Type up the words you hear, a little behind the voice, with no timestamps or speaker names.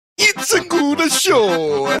a good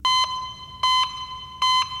show.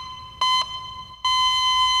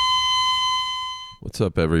 What's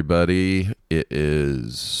up, everybody? It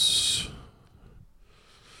is,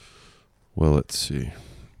 well, let's see.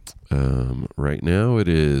 Right now it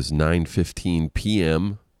is 9:15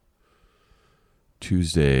 p.m.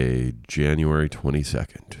 Tuesday, January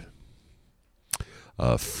 22nd.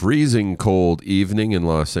 A freezing cold evening in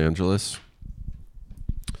Los Angeles.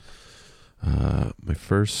 My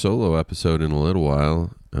first solo episode in a little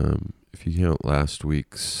while. If you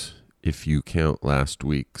count last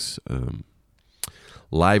week's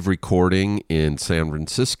live recording in San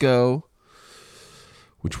Francisco,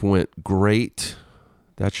 which went great.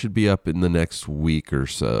 That should be up in the next week or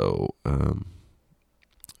so.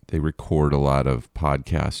 They record a lot of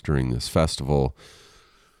podcasts during this festival,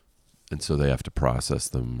 and so they have to process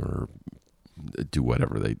them or do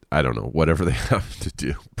whatever they have to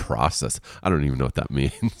do. Process. I don't even know what that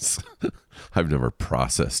means. I've never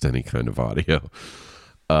processed any kind of audio.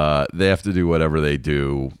 They have to do whatever they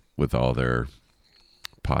do with all their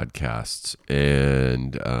podcasts,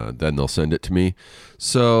 and then they'll send it to me.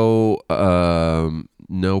 So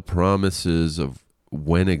no promises of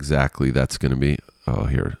when exactly that's going to be. Oh,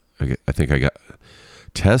 here. I think I got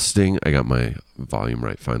testing. I got my volume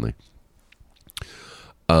right finally.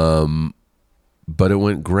 But it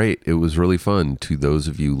went great. It was really fun. To those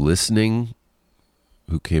of you listening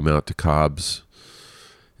who came out to Cobb's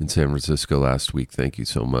in San Francisco last week, thank you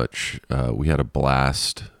so much. We had a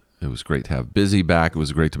blast. It was great to have Busy back. It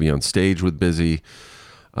was great to be on stage with Busy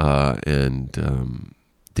and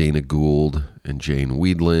Dana Gould and Jane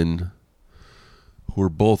Weedlin, who are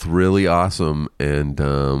both really awesome. And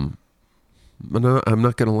I'm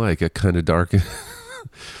not going to lie, it got kind of dark.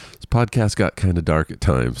 This podcast got kind of dark at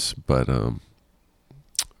times, but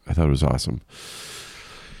I thought it was awesome.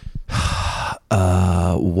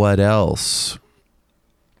 What else?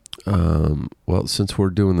 Well, since we're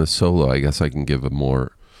doing the solo, I guess I can give a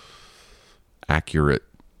more accurate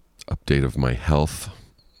update of my health,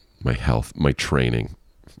 my training.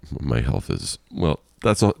 My health is, well,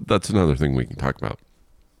 that's another thing we can talk about.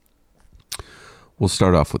 We'll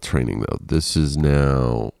start off with training, though. This is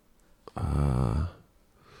now,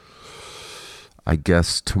 I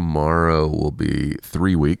guess tomorrow will be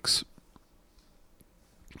 3 weeks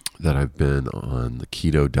that I've been on the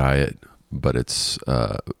keto diet, but it's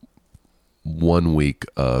 1 week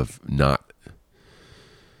of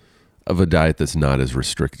a diet that's not as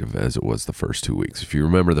restrictive as it was the first 2 weeks. If you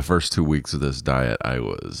remember the first 2 weeks of this diet, I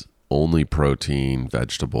was only protein,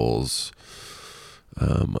 vegetables.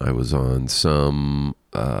 I was on some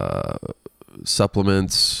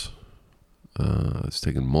supplements. I was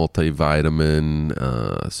taking multivitamin,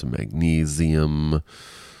 some magnesium,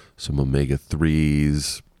 some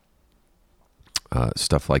omega-3s,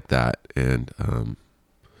 stuff like that. And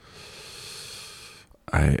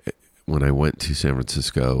when I went to San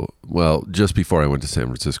Francisco, well, just before I went to San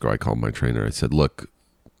Francisco, I called my trainer. I said, look,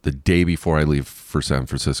 the day before I leave for San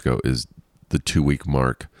Francisco is the 2 week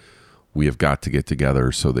mark. We have got to get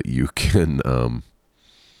together so that you can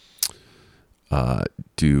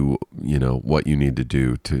do, what you need to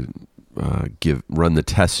do to run the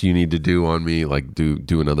tests you need to do on me, like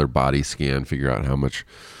do another body scan, figure out how much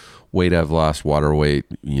weight I've lost, water weight,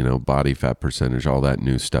 body fat percentage, all that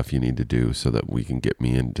new stuff you need to do so that we can get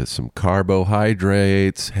me into some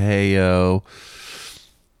carbohydrates. Hey-o.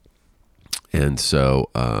 And so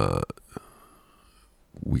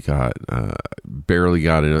we barely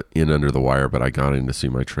got in under the wire, but I got in to see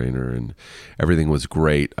my trainer and everything was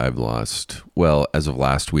great. I've lost, well, as of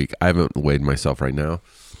last week, I haven't weighed myself right now.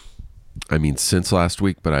 I mean, since last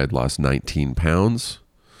week, but I had lost 19 pounds.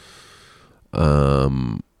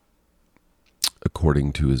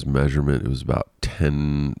 According to his measurement, it was about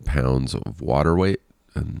 10 pounds of water weight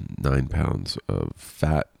and 9 pounds of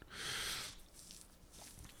fat.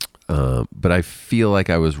 But I feel like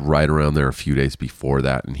I was right around there a few days before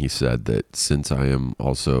that. And he said that since I am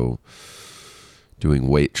also doing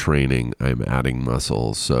weight training, I'm adding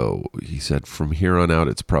muscle. So he said from here on out,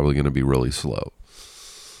 it's probably going to be really slow.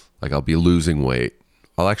 Like I'll be losing weight.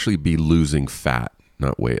 I'll actually be losing fat,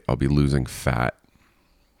 not weight. I'll be losing fat,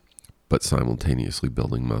 but simultaneously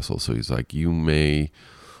building muscle. So he's like, you may,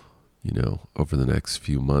 over the next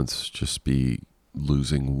few months, just be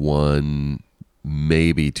losing 1,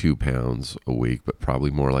 maybe 2 pounds a week, but probably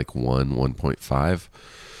more like 1.5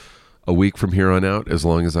 a week from here on out, as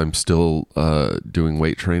long as I'm still doing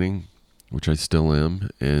weight training, which I still am.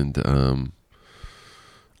 And I'm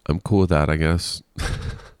cool with that, I guess.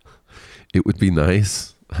 It would be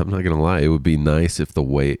nice. I'm not going to lie. It would be nice if the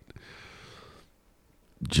weight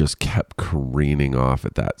just kept careening off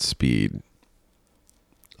at that speed.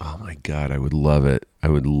 Oh my God, I would love it. I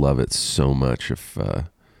would love it so much if it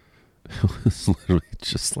was literally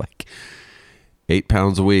just like 8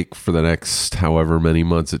 pounds a week for the next however many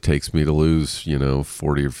months it takes me to lose,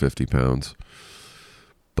 40 or 50 pounds.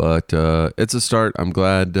 But it's a start. I'm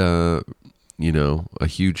glad, a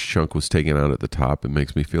huge chunk was taken out at the top. It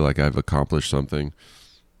makes me feel like I've accomplished something.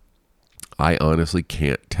 I honestly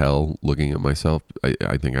can't tell looking at myself.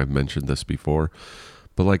 I think I've mentioned this before,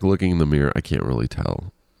 but like looking in the mirror, I can't really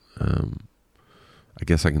tell. I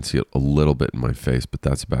guess I can see it a little bit in my face, but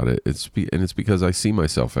that's about it. It's because I see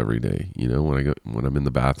myself every day. When I'm in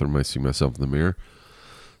the bathroom, I see myself in the mirror.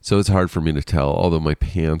 So it's hard for me to tell, although my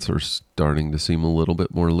pants are starting to seem a little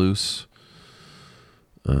bit more loose.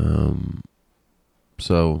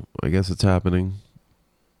 So I guess it's happening.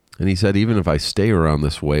 And he said, even if I stay around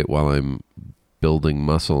this weight while I'm building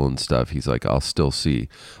muscle and stuff, he's like, I'll still see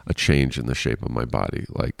a change in the shape of my body.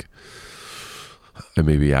 Like, I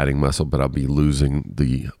may be adding muscle, but I'll be losing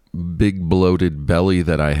the big bloated belly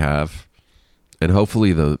that I have. And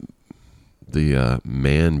hopefully the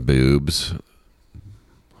man boobs,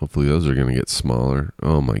 hopefully those are going to get smaller.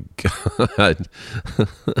 Oh my God.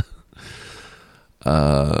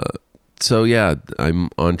 So yeah, I'm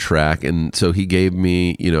on track. And so he gave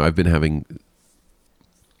me, I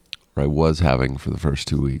was having for the first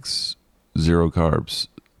 2 weeks, 0 carbs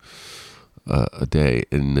a day.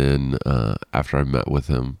 And then after I met with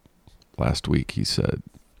him last week, he said,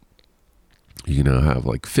 you can now have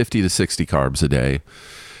like 50 to 60 carbs a day.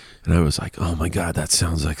 And I was like, oh my God, that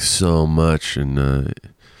sounds like so much. And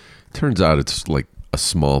it turns out it's like a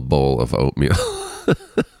small bowl of oatmeal.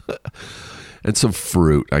 And some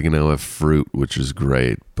fruit. I can now have fruit, which is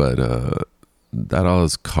great, but that all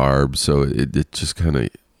is carbs. So it just kind of,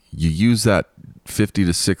 you use that 50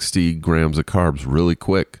 to 60 grams of carbs really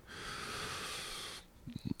quick,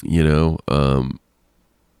 and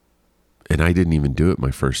I didn't even do it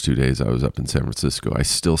my first 2 days I was up in San Francisco. I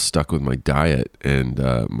still stuck with my diet and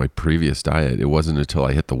my previous diet. It wasn't until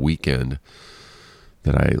I hit the weekend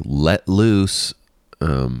that I let loose.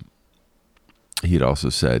 He'd also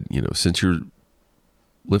said, since you're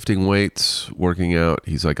lifting weights, working out,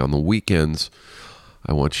 he's like, on the weekends,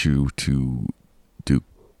 I want you to do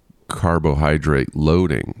carbohydrate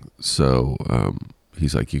loading. So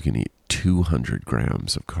he's like, you can eat 200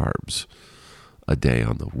 grams of carbs a day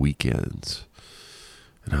on the weekends.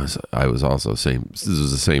 And I was also saying, this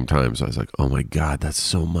was the same time. So I was like, oh my God, that's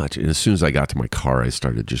so much. And as soon as I got to my car, I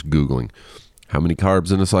started just Googling how many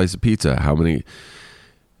carbs in a slice of pizza, how many.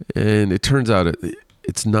 And it turns out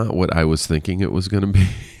it's not what I was thinking it was going to be.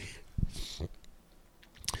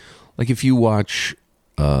 Like if you watch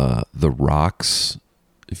The Rock's,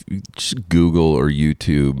 if you just Google or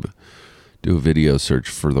YouTube, do a video search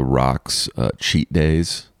for The Rock's cheat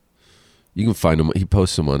days, you can find him. He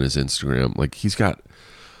posts them on his Instagram. Like he's got,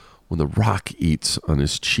 when The Rock eats on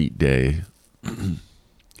his cheat day,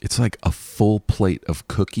 it's like a full plate of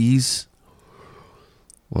cookies.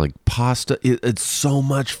 Like pasta, it's so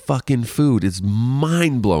much fucking food. It's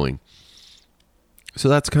mind-blowing. So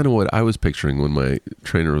that's kind of what I was picturing when my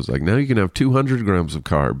trainer was like, now you can have 200 grams of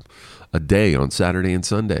carb a day on Saturday and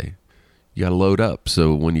Sunday. You got to load up.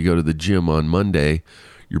 So when you go to the gym on Monday,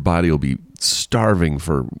 your body will be starving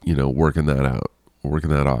for, working that out,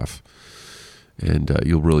 working that off. And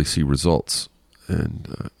you'll really see results.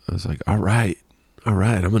 And I was like, all right,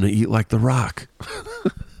 I'm going to eat like The Rock.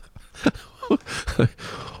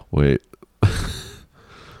 Wait,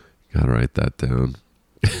 gotta write that down.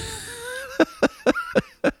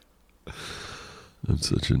 I'm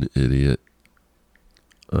such an idiot.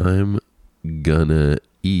 I'm gonna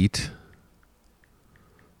eat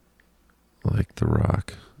like The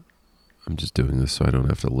Rock. I'm just doing this so I don't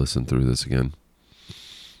have to listen through this again.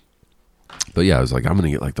 But yeah, I was like, I'm going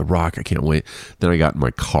to eat like The Rock. I can't wait. Then I got in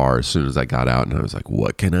my car as soon as I got out and I was like,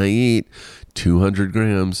 what can I eat? 200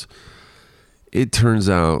 grams. It turns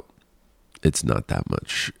out it's not that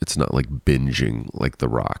much. It's not like binging like The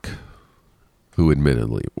Rock, who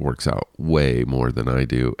admittedly works out way more than I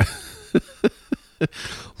do.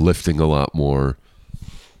 Lifting a lot more.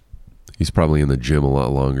 He's probably in the gym a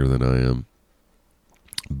lot longer than I am.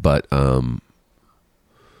 But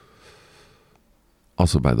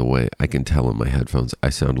also, by the way, I can tell in my headphones I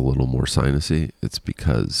sound a little more sinusy. It's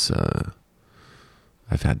because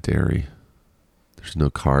I've had dairy. There's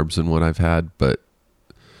no carbs in what I've had, but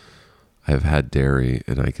I've had dairy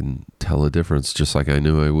and I can tell a difference just like I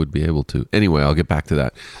knew I would be able to. Anyway, I'll get back to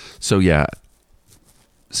that. So yeah,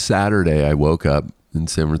 Saturday I woke up in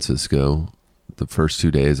San Francisco. The first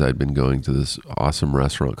 2 days I'd been going to this awesome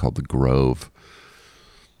restaurant called The Grove.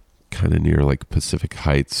 kind of near like Pacific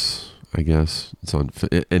Heights, I guess. It's on.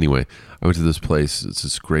 Anyway, I went to this place. It's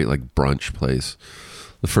this great like brunch place.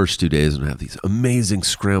 The first 2 days, and I have these amazing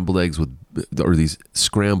scrambled eggs or these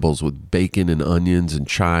scrambles with bacon and onions and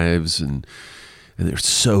chives, and they're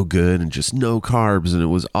so good, and just no carbs, and it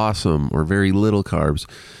was awesome, or very little carbs.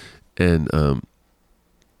 And no,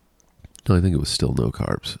 I think it was still no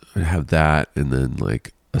carbs. I have that, and then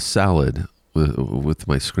like a salad with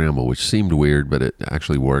my scramble, which seemed weird, but it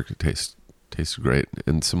actually worked. It tasted great,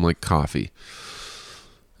 and some like coffee.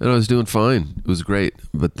 And I was doing fine. It was great.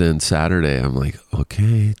 But then Saturday, I'm like,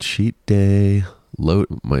 okay, cheat day.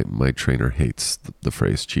 My trainer hates the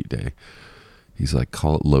phrase cheat day. He's like,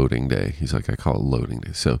 call it loading day. He's like, I call it loading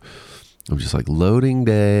day. So I'm just like, loading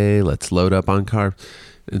day. Let's load up on carbs.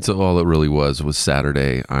 And so all it really was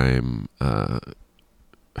Saturday. I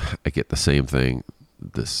get the same thing,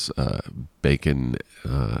 this bacon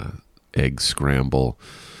egg scramble,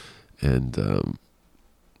 and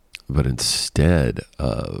but instead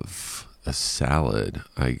of a salad,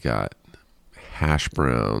 I got hash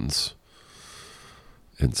browns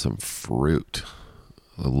and some fruit,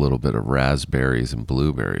 a little bit of raspberries and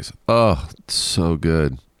blueberries. Oh, so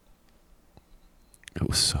good. It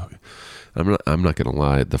was so good. I'm not gonna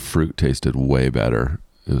lie, the fruit tasted way better.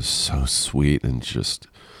 It was so sweet, and just,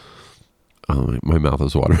 oh, my mouth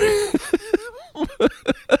is watering.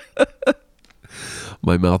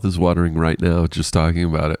 My mouth is watering right now just talking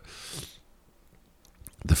about it.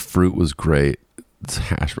 The fruit was great.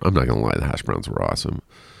 I'm not gonna lie, the hash browns were awesome.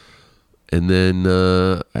 And then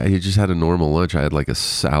I just had a normal lunch. I had like a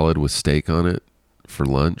salad with steak on it for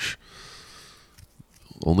lunch.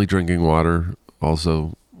 Only drinking water,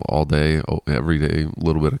 also all day, every day, a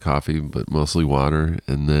little bit of coffee, but mostly water.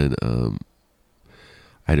 And then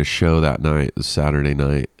I had a show that night, it was Saturday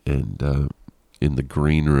night, and in the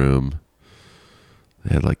green room,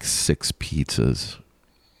 they had like 6 pizzas.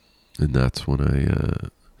 And that's when I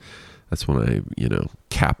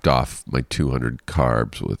capped off my 200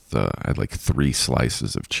 carbs with, I had like 3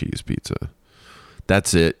 slices of cheese pizza.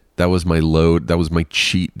 That's it. That was my load. That was my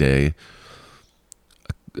cheat day.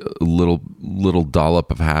 A little dollop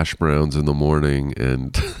of hash browns in the morning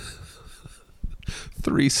and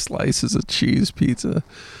 3 slices of cheese pizza.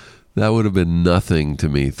 That would have been nothing to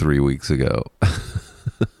me 3 weeks ago.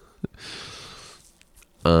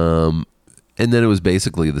 And then it was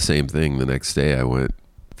basically the same thing. The next day I went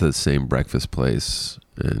to the same breakfast place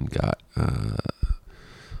and got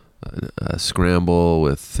a scramble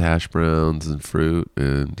with hash browns and fruit,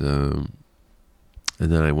 and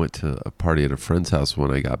then I went to a party at a friend's house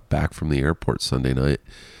when I got back from the airport Sunday night,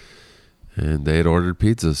 and they had ordered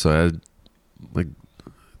pizza, so I had like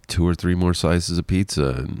 2 or 3 more slices of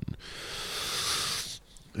pizza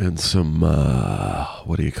and some,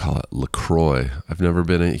 what do you call it? LaCroix. I've never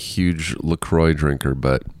been a huge LaCroix drinker,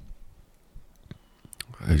 but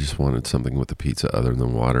I just wanted something with the pizza other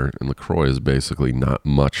than water. And LaCroix is basically not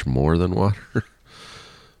much more than water.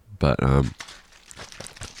 But,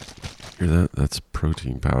 hear that? That's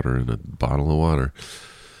protein powder in a bottle of water.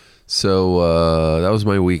 So, that was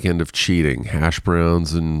my weekend of cheating. Hash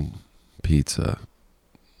browns and pizza.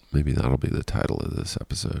 Maybe that'll be the title of this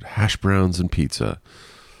episode. Hash browns and pizza.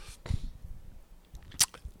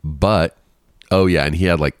 But, oh yeah, and he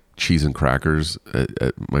had like cheese and crackers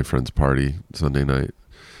at my friend's party Sunday night.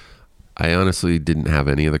 I honestly didn't have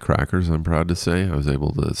any of the crackers, I'm proud to say. I was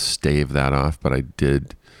able to stave that off, but I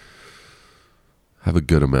did have a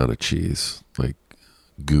good amount of cheese, like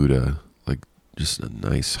Gouda, like just a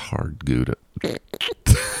nice hard Gouda.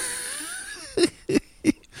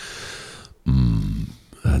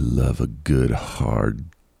 I love a good hard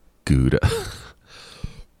Gouda.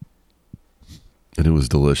 And it was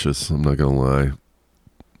delicious, I'm not gonna lie.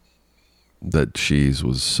 That cheese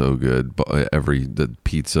was so good. The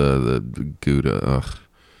pizza, the Gouda, ugh.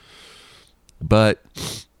 But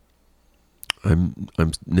I'm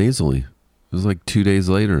nasally. It was like 2 days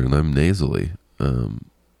later and I'm nasally.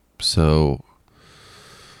 So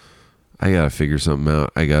I gotta figure something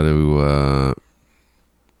out. I gotta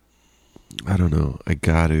I don't know. I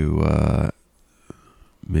gotta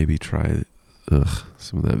maybe try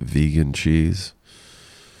some of that vegan cheese.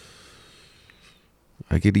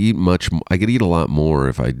 I could eat a lot more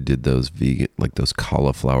if I did those vegan, like those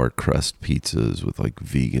cauliflower crust pizzas with like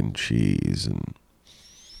vegan cheese. And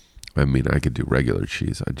I mean, I could do regular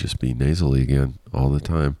cheese. I'd just be nasally again all the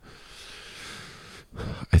time.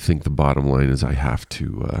 I think the bottom line is I have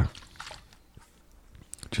to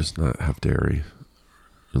just not have dairy,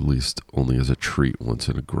 at least only as a treat once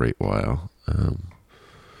in a great while.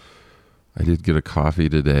 I did get a coffee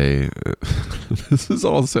today. This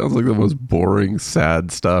all sounds like the most boring,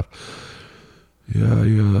 sad stuff.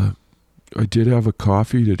 Yeah, I did have a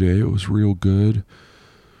coffee today. It was real good.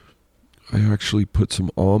 I actually put some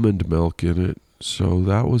almond milk in it, so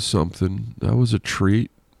that was something. That was a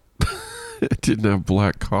treat. It didn't have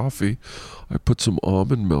black coffee. I put some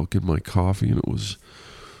almond milk in my coffee, and it was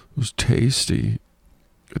tasty.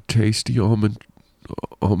 A tasty almond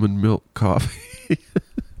milk coffee.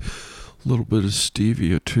 A little bit of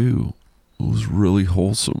stevia too. It was really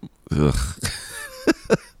wholesome. Ugh.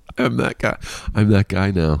 I'm that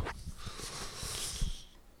guy now.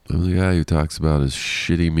 I'm the guy who talks about his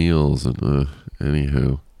shitty meals and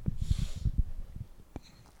anywho.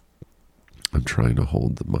 I'm trying to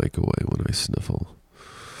hold the mic away when I sniffle.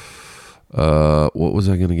 What was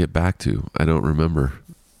I going to get back to? I don't remember.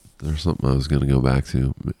 There's something I was going to go back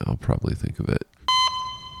to. I'll probably think of it.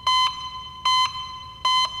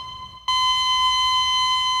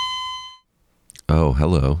 Oh,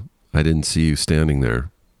 hello. I didn't see you standing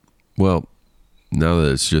there. Well, now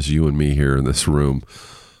that it's just you and me here in this room,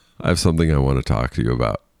 I have something I want to talk to you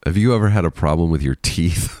about. Have you ever had a problem with your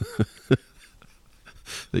teeth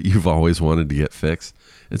that you've always wanted to get fixed?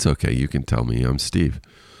 It's okay. You can tell me. I'm Steve.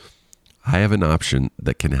 I have an option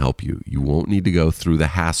that can help you. You won't need to go through the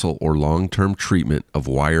hassle or long-term treatment of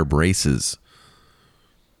wire braces.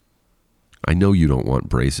 I know you don't want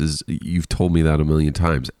braces. You've told me that a million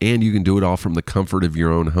times. And you can do it all from the comfort of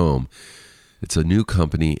your own home. It's a new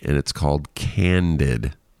company, and it's called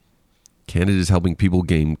Candid. Candid is helping people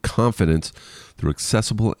gain confidence through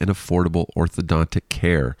accessible and affordable orthodontic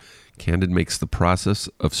care. Candid makes the process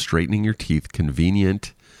of straightening your teeth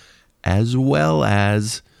convenient as well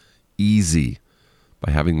as easy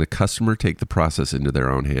by having the customer take the process into their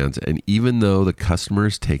own hands. And even though the customer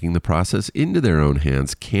is taking the process into their own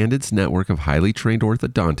hands, Candid's network of highly trained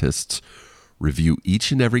orthodontists review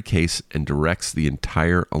each and every case and directs the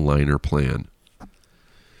entire aligner plan.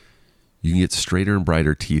 You can get straighter and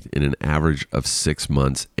brighter teeth in an average of 6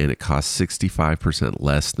 months, and it costs 65%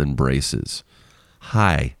 less than braces.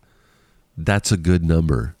 Hi, that's a good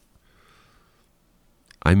number.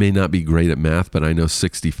 I may not be great at math, but I know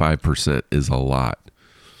 65% is a lot.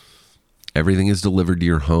 Everything is delivered to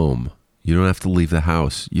your home. You don't have to leave the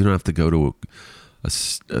house. You don't have to go to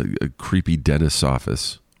a creepy dentist's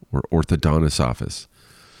office or orthodontist's office.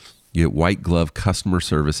 You get white glove customer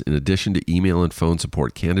service in addition to email and phone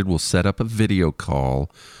support. Candid will set up a video call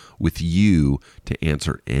with you to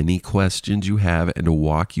answer any questions you have and to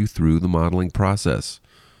walk you through the modeling process.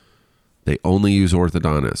 They only use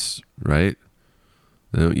orthodontists, right?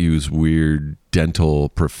 They don't use weird dental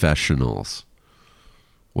professionals,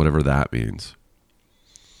 whatever that means.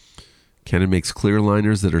 Candid makes clear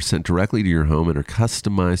aligners that are sent directly to your home and are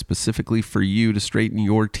customized specifically for you to straighten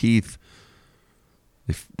your teeth.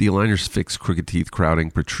 If the aligners fix crooked teeth, crowding,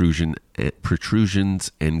 protrusions,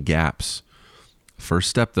 and gaps. First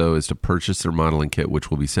step, though, is to purchase their modeling kit, which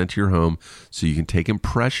will be sent to your home so you can take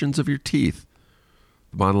impressions of your teeth.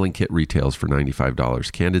 The modeling kit retails for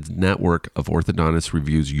 $95. Candid's network of orthodontists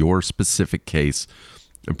reviews your specific case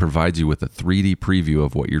and provides you with a 3D preview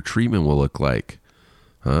of what your treatment will look like.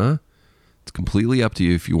 Huh? It's completely up to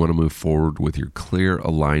you if you want to move forward with your clear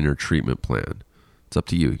aligner treatment plan. It's up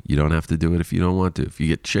to you. You don't have to do it if you don't want to. If you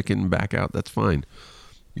get chicken back out, that's fine.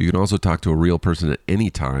 You can also talk to a real person at any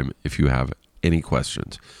time if you have any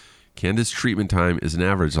questions. Candid's treatment time is an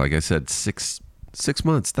average, like I said, six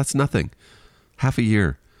months. That's nothing. Half a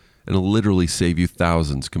year. And it'll literally save you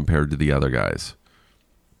thousands compared to the other guys.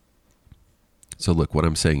 So look, what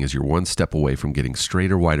I'm saying is you're one step away from getting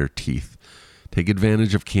straighter, whiter teeth. Take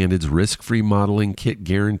advantage of Candid's risk-free modeling kit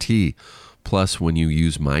guarantee. Plus, when you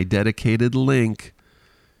use my dedicated link,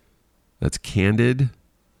 that's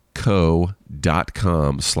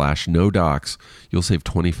candidco.com/nodocs, you'll save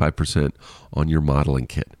 25% on your modeling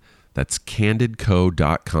kit. That's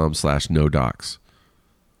candidco.com/nodocs.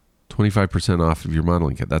 25% off of your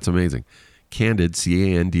modeling kit. That's amazing. Candid,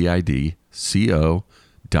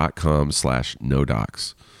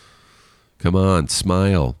 CANDID.com/nodocs. Come on,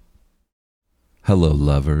 smile. Hello,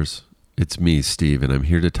 lovers. It's me, Steve, and I'm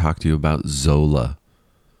here to talk to you about Zola.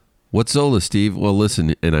 What's Zola, Steve? Well,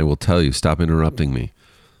 listen, and I will tell you. Stop interrupting me.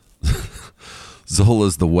 Zola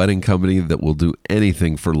is the wedding company that will do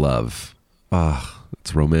anything for love. Ah,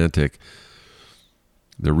 it's romantic.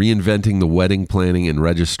 They're reinventing the wedding planning and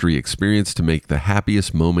registry experience to make the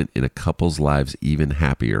happiest moment in a couple's lives even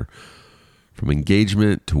happier. From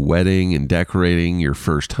engagement to wedding and decorating your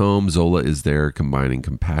first home, Zola is there combining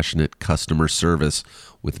compassionate customer service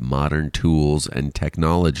with modern tools and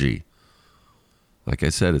technology. Like I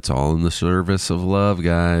said, it's all in the service of love,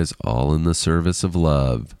 guys. All in the service of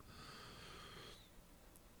love.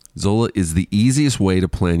 Zola is the easiest way to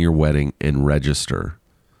plan your wedding and register.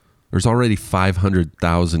 There's already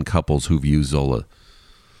 500,000 couples who've used Zola.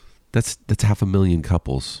 That's 500,000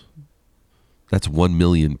 couples. That's 1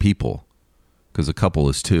 million people, because a couple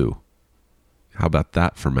is 2. How about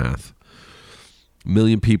that for math? 1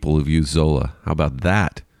 million people who've used Zola. How about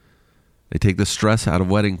that? They take the stress out of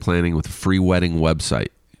wedding planning with a free wedding website.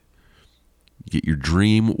 You get your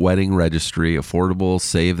dream wedding registry, affordable,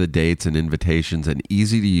 save the dates and invitations, and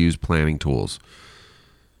easy to use planning tools.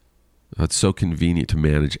 It's so convenient to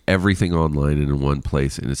manage everything online and in one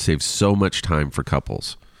place, and it saves so much time for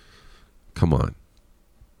couples. Come on.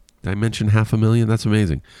 Did I mention 500,000? That's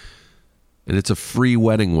amazing. And it's a free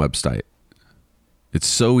wedding website. It's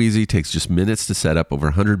so easy, takes just minutes to set up. Over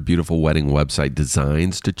 100 beautiful wedding website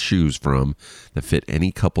designs to choose from that fit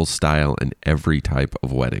any couple's style and every type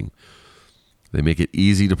of wedding. They make it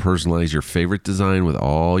easy to personalize your favorite design with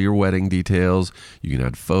all your wedding details. You can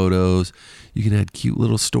add photos. You can add cute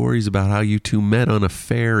little stories about how you two met on a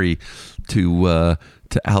ferry to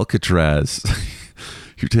Alcatraz.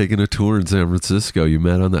 You're taking a tour in San Francisco. You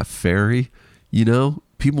met on that ferry. You know,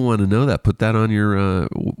 people want to know that. Put that on your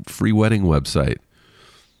free wedding website.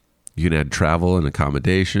 You can add travel and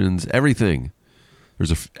accommodations, everything.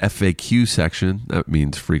 There's a FAQ section. That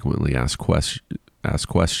means frequently asked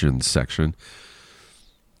questions section.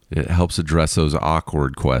 It helps address those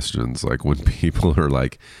awkward questions, like when people are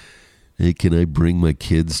like, hey, can I bring my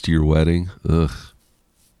kids to your wedding? Ugh.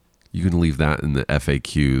 You can leave that in the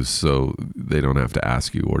FAQs so they don't have to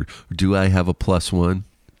ask you. Or do I have a +1?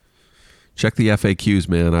 Check the FAQs,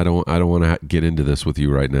 man. I don't want to get into this with you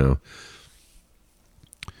right now.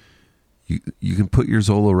 You can put your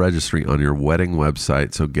Zola registry on your wedding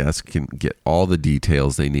website so guests can get all the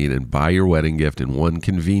details they need and buy your wedding gift in one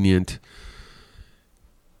convenient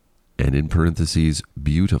and, in parentheses,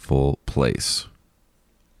 beautiful place.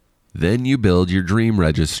 Then you build your dream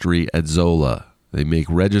registry at Zola. They make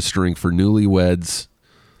registering for newlyweds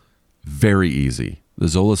very easy. The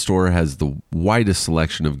Zola store has the widest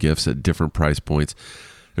selection of gifts at different price points.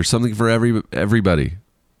 There's something for everybody.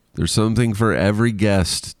 There's something for every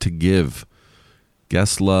guest to give.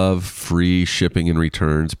 Guests love free shipping and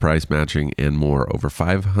returns, price matching, and more. Over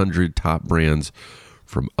 500 top brands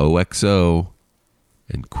from OXO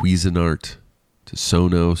and Cuisinart to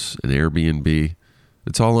Sonos and Airbnb.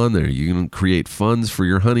 It's all on there. You can create funds for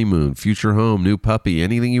your honeymoon, future home, new puppy,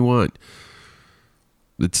 anything you want.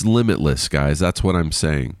 It's limitless, guys. That's what I'm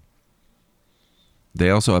saying. They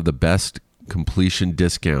also have the best completion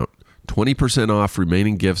discount. 20% off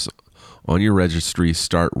remaining gifts on your registry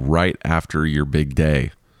start right after your big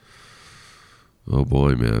day. Oh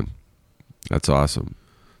boy, man. That's awesome.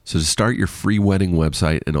 So to start your free wedding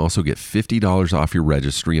website and also get $50 off your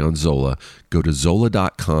registry on Zola, go to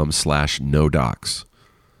zola.com/nodocs.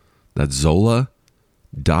 That's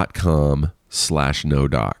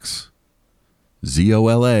zola.com/nodocs.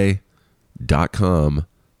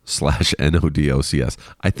 ZOLA.com/NODOCS.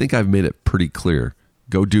 I think I've made it pretty clear.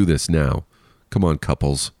 Go do this now. Come on,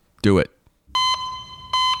 couples. Do it.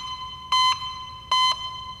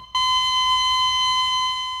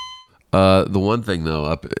 The one thing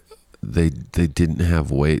though, they didn't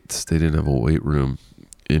have weights. They didn't have a weight room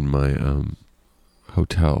in my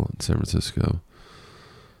hotel in San Francisco.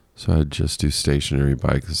 So I'd just do stationary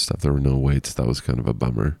bikes and stuff. There were no weights. That was kind of a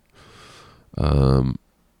bummer.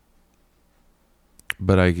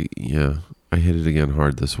 But I hit it again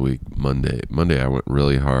hard this week. Monday I went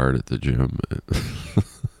really hard at the gym.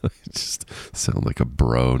 I just sound like a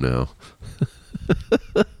bro now.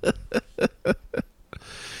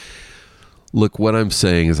 Look, what I'm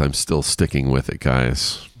saying is I'm still sticking with it,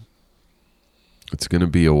 guys. It's going to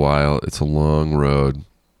be a while. It's a long road.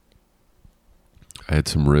 I had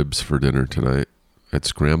some ribs for dinner tonight. I had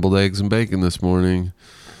scrambled eggs and bacon this morning.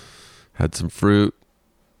 Had some fruit.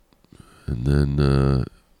 And then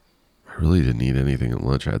I really didn't eat anything at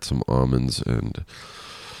lunch. I had some almonds and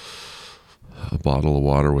a bottle of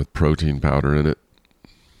water with protein powder in it.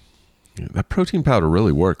 That protein powder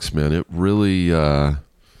really works, man. It really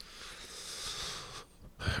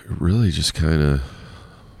just kind of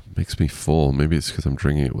makes me full. Maybe it's because I'm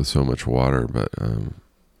drinking it with so much water, but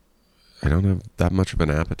I don't have that much of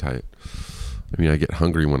an appetite. I mean, I get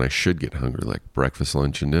hungry when I should get hungry, like breakfast,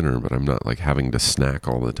 lunch, and dinner, but I'm not like having to snack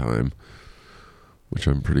all the time, which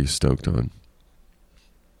I'm pretty stoked on.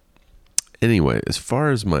 Anyway, as far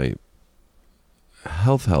as my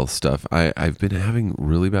health stuff, I've been having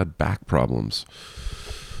really bad back problems.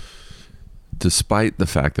 despite the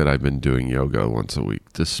fact that I've been doing yoga once a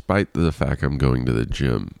week, despite the fact I'm going to the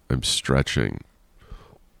gym, I'm stretching,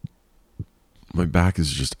 my back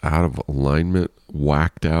is just out of alignment,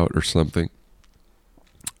 whacked out or something.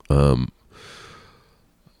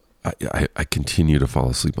 I continue to fall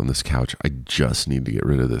asleep on this couch. I just need to get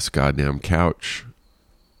rid of this goddamn couch.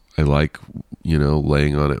 I like,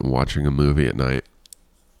 laying on it and watching a movie at night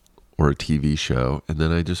or a TV show, and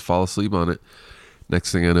then I just fall asleep on it.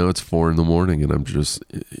 Next thing I know, it's 4 a.m, and I'm just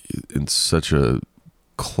in such a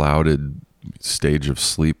clouded stage of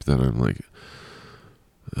sleep that I'm like,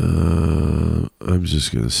 I'm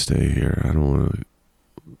just going to stay here. I don't want to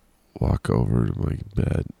walk over to my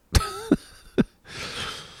bed.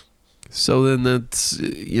 So then that's,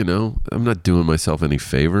 I'm not doing myself any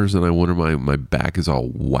favors, and I wonder my back is all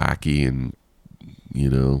wacky and,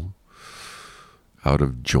 out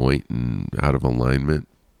of joint and out of alignment.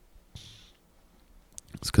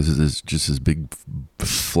 It's because it's just this big,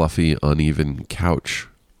 fluffy, uneven couch.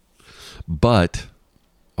 But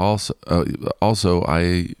also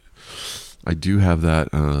I do have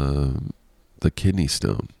that the kidney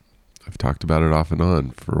stone. I've talked about it off and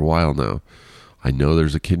on for a while now. I know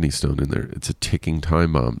there's a kidney stone in there. It's a ticking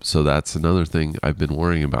time bomb. So that's another thing I've been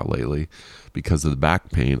worrying about lately because of the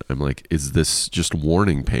back pain. I'm like, is this just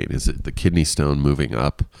warning pain? Is it the kidney stone moving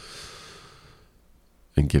up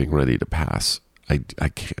and getting ready to pass? I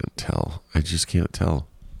can't tell. I just can't tell.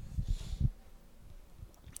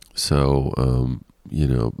 So,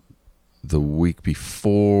 the week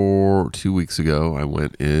before, 2 weeks ago, I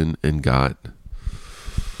went in and got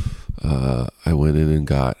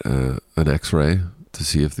an x-ray to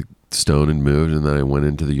see if the stone had moved, and then I went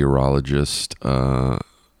into the urologist.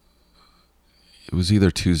 It was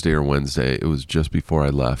either Tuesday or Wednesday. It was just before I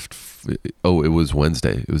left. Oh, it was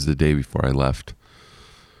Wednesday. It was the day before I left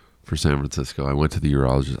for San Francisco. I went to the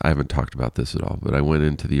urologist. I haven't talked about this at all, but I went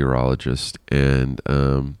into the urologist, and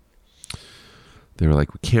they were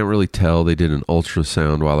like, we can't really tell. They did an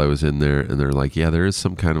ultrasound while I was in there, and they're like, yeah, there is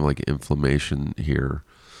some kind of like inflammation here.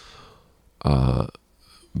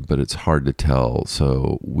 But it's hard to tell,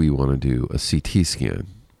 so we want to do a CT scan.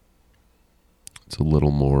 It's a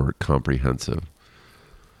little more comprehensive.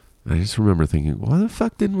 And I just remember thinking, why the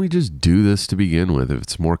fuck didn't we just do this to begin with? If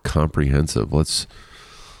it's more comprehensive, let's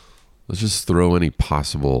just throw any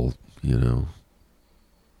possible,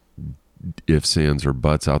 ifs, ands, or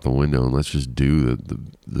buts out the window, and let's just do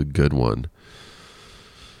the good one.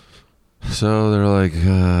 So they're like,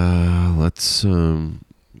 let's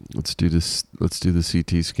do this. Let's do the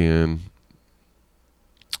CT scan,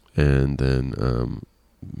 and then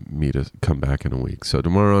come back in a week. So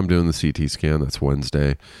tomorrow I'm doing the CT scan. That's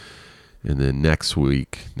Wednesday, and then next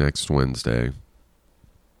Wednesday,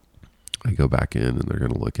 I go back in and they're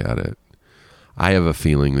going to look at it. I have a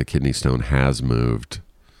feeling the kidney stone has moved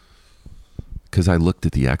because I looked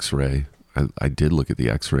at the X-ray. I did look at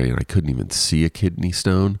the X-ray, and I couldn't even see a kidney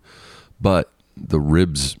stone, but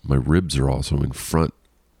my ribs are also in front.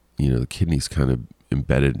 The kidney's kind of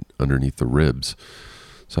embedded underneath the ribs.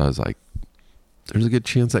 So I was like, there's a good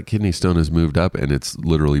chance that kidney stone has moved up, and it's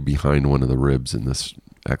literally behind one of the ribs in this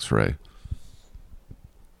X-ray.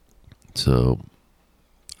 So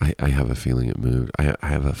I have a feeling it moved. I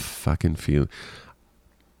have a fucking feeling.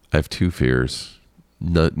 I have two fears.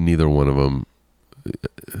 Neither one of them,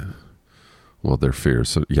 well, they're fears.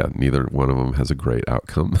 So yeah, neither one of them has a great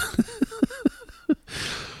outcome.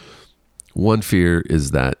 One fear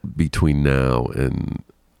is that between now and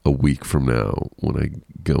a week from now, when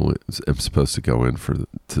I'm supposed to go in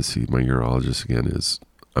to see my urologist again, is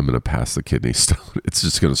I'm going to pass the kidney stone. It's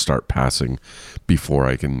just going to start passing before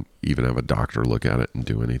I can even have a doctor look at it and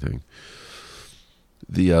do anything.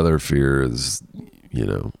 The other fear is,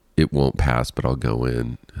 it won't pass, but I'll go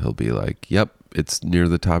in. He'll be like, yep, it's near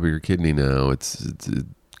the top of your kidney now. It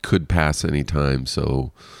could pass anytime,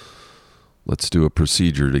 so let's do a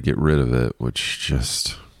procedure to get rid of it, which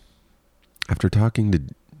just, after talking to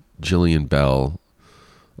Jillian Bell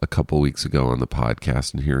a couple weeks ago on the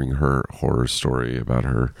podcast and hearing her horror story about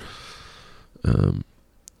her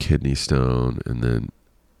kidney stone, and then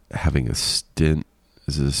having a stent,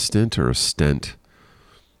 is it a stent or a stent?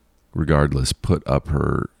 Regardless, put up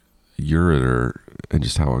her ureter, and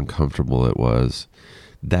just how uncomfortable it was,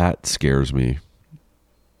 that scares me.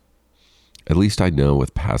 At least I know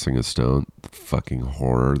with passing a stone, the fucking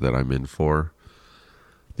horror that I'm in for,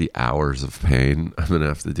 the hours of pain I'm going to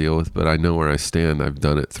have to deal with, but I know where I stand. I've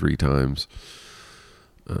done it 3 times.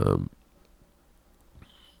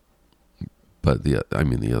 But the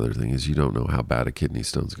other thing is, you don't know how bad a kidney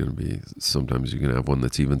stone's going to be. Sometimes you can have one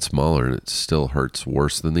that's even smaller and it still hurts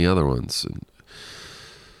worse than the other ones. And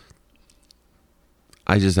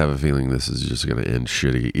I just have a feeling this is just going to end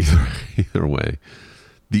shitty either way.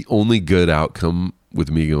 The only good outcome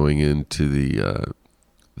with me going into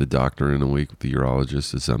the doctor in a week with the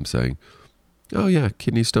urologist is I'm saying, oh yeah,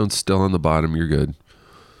 kidney stone's still on the bottom. You're good.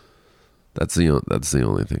 That's the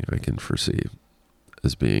only thing I can foresee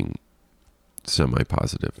as being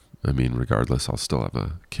semi-positive. I mean, regardless, I'll still have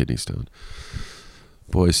a kidney stone.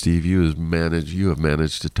 Boy, Steve, you have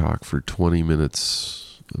managed to talk for 20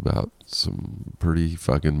 minutes about some pretty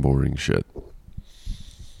fucking boring shit.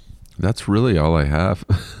 That's really all I have.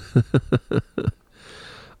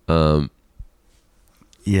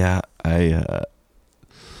 Yeah,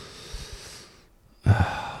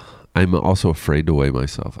 I'm also afraid to weigh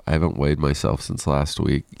myself. I haven't weighed myself since last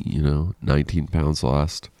week, 19 pounds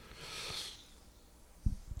lost.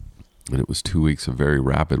 And it was 2 weeks of very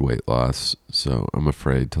rapid weight loss. So I'm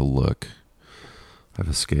afraid to look. I have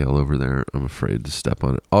a scale over there. I'm afraid to step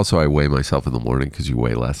on it. Also, I weigh myself in the morning because you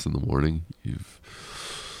weigh less in the morning.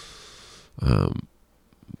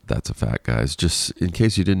 That's a fact, guys. Just in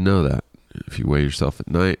case you didn't know that. If you weigh yourself at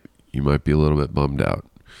night, you might be a little bit bummed out.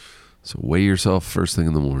 So weigh yourself first thing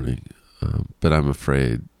in the morning. But I'm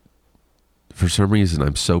afraid, for some reason,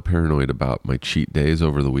 I'm so paranoid about my cheat days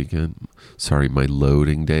over the weekend. Sorry, my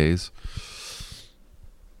loading days.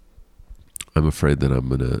 I'm afraid that I'm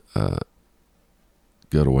going to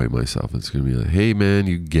go to weigh myself. It's going to be like, hey man,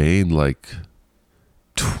 you gained like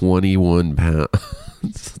 21 pounds.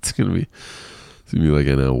 It's going to be like,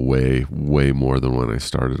 I know, way more than when I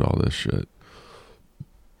started all this shit.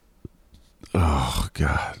 Oh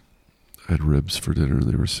God. I had ribs for dinner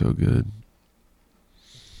and they were so good.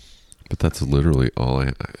 But that's literally all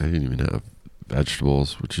I didn't even have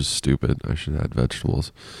vegetables, which is stupid. I should have had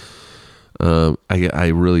vegetables. I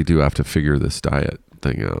really do have to figure this diet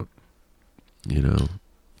thing out.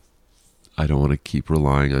 I don't want to keep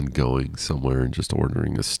relying on going somewhere and just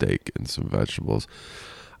ordering a steak and some vegetables.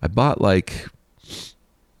 I bought like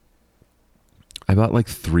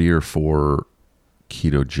 3 or 4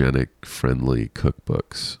 ketogenic friendly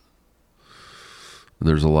cookbooks. And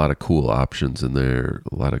there's a lot of cool options in there,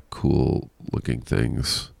 a lot of cool looking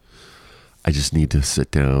things. I just need to sit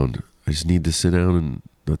down. And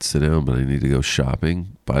not sit down, but I need to go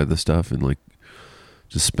shopping, buy the stuff, and like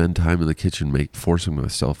just spend time in the kitchen forcing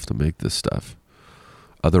myself to make this stuff.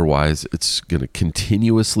 Otherwise, it's going to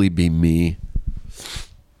continuously be me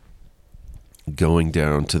going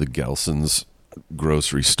down to the Gelson's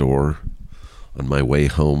grocery store on my way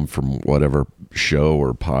home from whatever show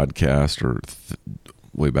or podcast or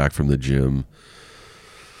way back from the gym,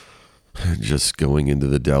 just going into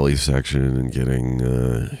the deli section and getting,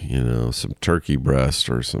 some turkey breast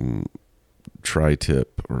or some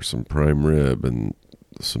tri-tip or some prime rib and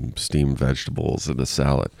some steamed vegetables and a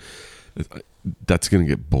salad. That's going to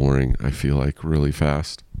get boring, I feel like, really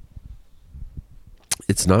fast.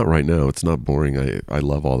 It's not right now. It's not boring. I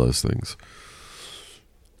love all those things.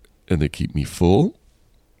 And they keep me full.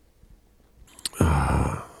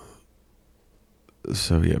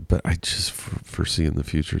 So yeah, but I just foresee in the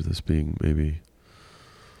future this being maybe.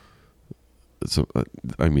 So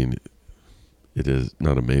I mean, it is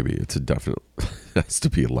not a maybe. It's a definite. It has to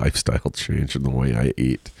be a lifestyle change in the way I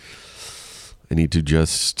eat. I need to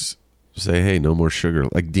just say, hey, no more sugar.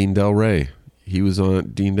 Like Dean Del Rey. He was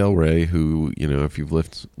on Dean Del Rey, who, if you've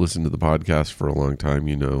listened to the podcast for a long time,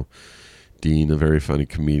 Dean, a very funny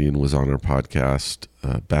comedian, was on our podcast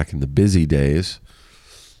back in the busy days,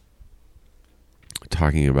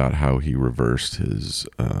 talking about how he reversed his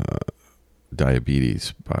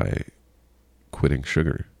diabetes by quitting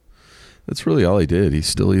sugar. That's really all he did. He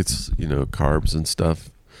still eats, carbs and stuff.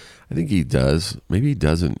 I think he does. Maybe he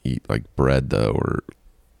doesn't eat like bread though, or,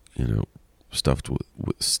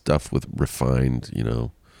 stuff with refined,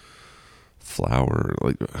 flour.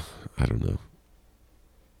 Like, I don't know.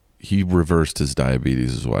 He reversed his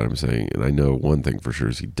diabetes is what I'm saying. And I know one thing for sure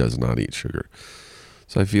is he does not eat sugar.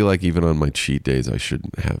 So I feel like even on my cheat days, I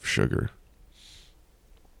shouldn't have sugar.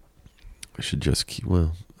 I should just I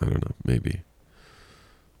don't know, maybe.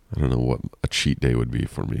 I don't know what a cheat day would be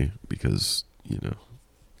for me because,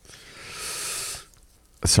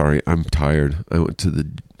 sorry, I'm tired. I went to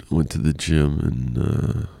the gym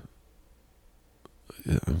and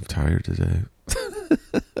yeah, I'm tired today.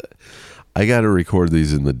 I got to record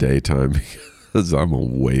these in the daytime because I'm a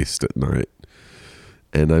waste at night.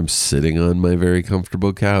 And I'm sitting on my very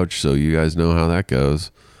comfortable couch, so you guys know how that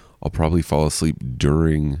goes. I'll probably fall asleep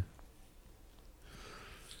during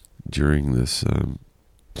this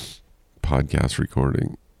podcast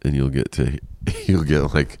recording, and you'll get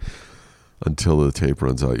like, until the tape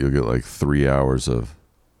runs out, you'll get like 3 hours of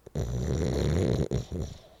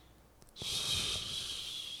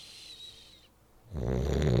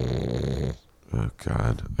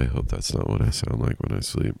God, I hope that's not what I sound like when I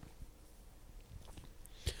sleep.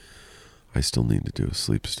 I still need to do a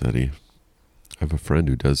sleep study. I have a friend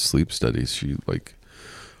who does sleep studies. She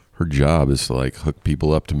her job is to hook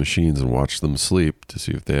people up to machines and watch them sleep to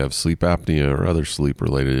see if they have sleep apnea or other sleep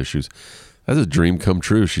related issues. That's a dream come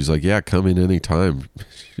true. She's like, yeah, come in anytime.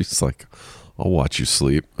 She's like, I'll watch you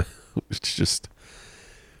sleep. Which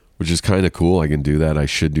is kind of cool. I can do that. I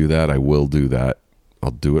should do that. I will do that.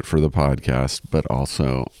 I'll do it for the podcast, but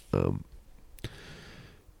also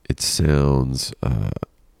it sounds,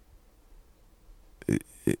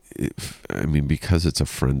 because it's a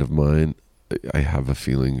friend of mine, I have a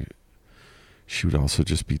feeling she would also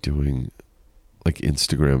just be doing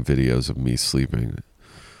Instagram videos of me sleeping,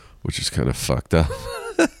 which is kind of fucked up.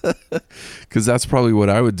 Because that's probably what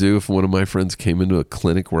I would do if one of my friends came into a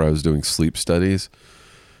clinic where I was doing sleep studies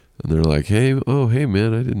and they're like, hey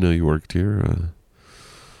man, I didn't know you worked here.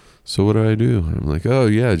 So what do I do? I'm like, oh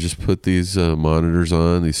yeah, just put these monitors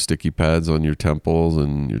on, these sticky pads on your temples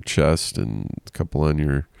and your chest and a couple on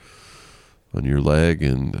your leg,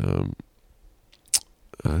 and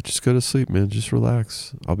just go to sleep, man. Just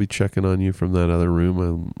relax. I'll be checking on you from that other room.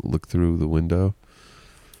 I'll look through the window.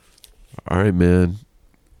 All right, man.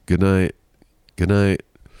 Good night. Good night.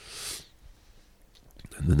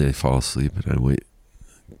 And then they fall asleep, and I wait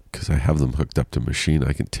because I have them hooked up to a machine.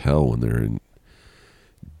 I can tell when they're in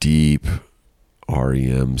deep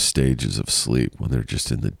REM stages of sleep, when they're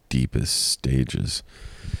just in the deepest stages.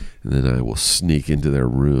 And then I will sneak into their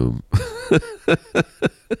room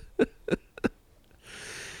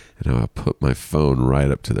and I'll put my phone right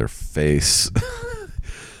up to their face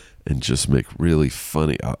and just make really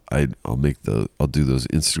funny. I'll do those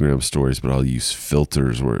Instagram stories, but I'll use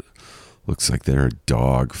filters where it looks like they're a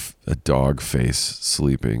dog face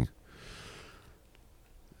sleeping.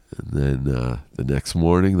 And then the next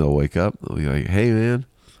morning they'll wake up. They'll be like, "Hey man,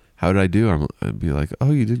 how did I do?" I'd be like,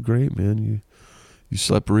 "Oh, you did great, man. You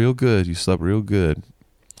slept real good. You slept real good.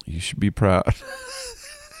 You should be proud."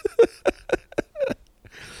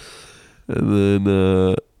 and then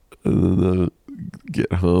they'll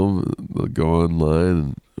get home. They'll go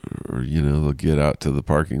online, or they'll get out to the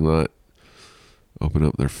parking lot, open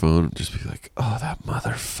up their phone, and just be like, "Oh, that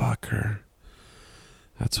motherfucker."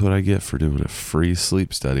 That's what I get for doing a free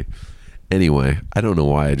sleep study. Anyway, I don't know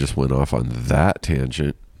why I just went off on that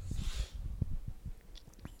tangent.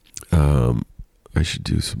 I should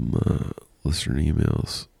do some listener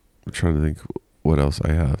emails. I'm trying to think what else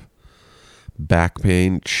I have. Back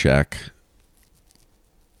pain, check.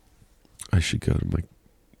 I should go to my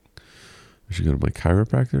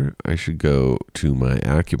chiropractor. I should go to my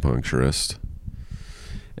acupuncturist.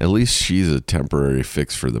 At least she's a temporary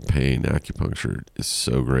fix for the pain. Acupuncture is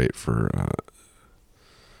so great for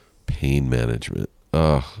pain management.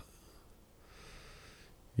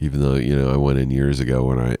 Even though, I went in years ago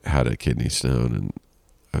when I had a kidney stone and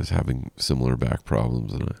I was having similar back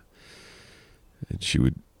problems, and she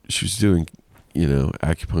was doing,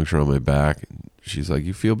 acupuncture on my back, and she's like,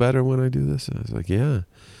 "You feel better when I do this?" And I was like, "Yeah."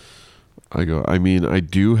 I go, I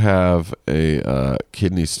do have a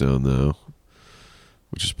kidney stone though,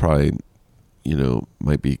 which is probably,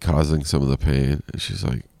 might be causing some of the pain. And she's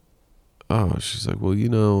like,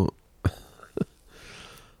 well,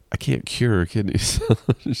 I can't cure a kidney stone.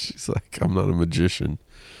 She's like, I'm not a magician.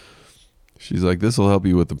 She's like, this will help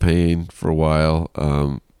you with the pain for a while.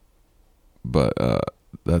 But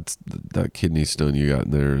that kidney stone you got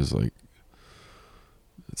in there is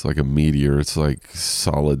it's like a meteor. It's like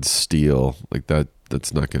solid steel. Like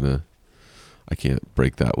that's not gonna, I can't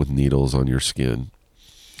break that with needles on your skin.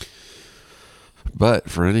 But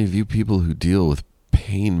for any of you people who deal with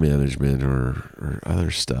pain management or other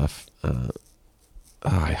stuff,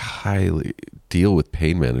 I highly deal with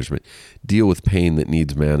pain management. Deal with pain that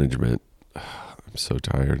needs management. I'm so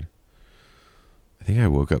tired. I think I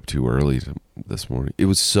woke up too early this morning. It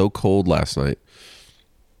was so cold last night.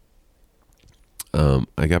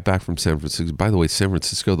 I got back from San Francisco. By the way, San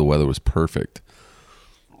Francisco, the weather was perfect.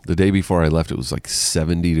 The day before I left, it was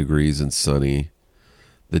 70 degrees and sunny.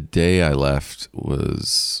 The day I left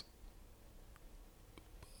was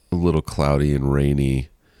a little cloudy and rainy.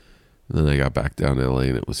 And then I got back down to LA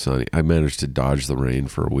and it was sunny. I managed to dodge the rain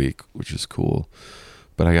for a week, which is cool.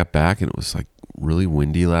 But I got back and it was really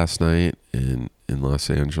windy last night in Los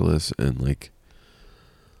Angeles, and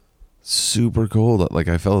super cold.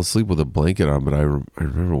 I fell asleep with a blanket on, but I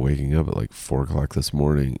remember waking up at 4 o'clock this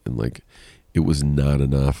morning, and it was not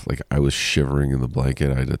enough. I was shivering in the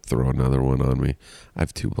blanket. I had to throw another one on me. I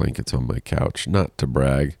have 2 blankets on my couch, not to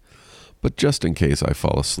brag, but just in case I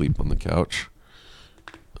fall asleep on the couch.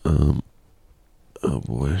 Oh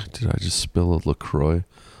boy, did I just spill a LaCroix?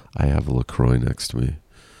 I have a LaCroix next to me.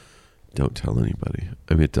 Don't tell anybody.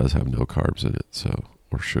 I mean, it does have no carbs in it, so,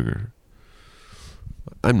 or sugar.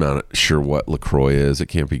 I'm not sure what LaCroix is. It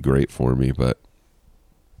can't be great for me, but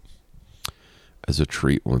as a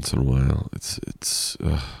treat once in a while,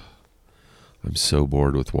 I'm so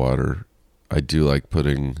bored with water. I do like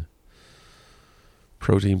putting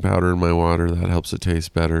protein powder in my water. That helps it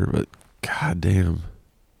taste better, but goddamn.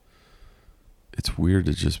 It's weird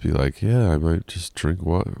to just be like, yeah, I might just drink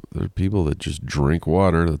water. There are people that just drink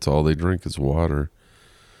water. That's all they drink is water.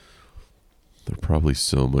 They're probably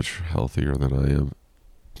so much healthier than I am.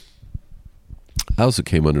 I also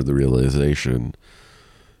came under the realization,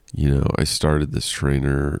 I started this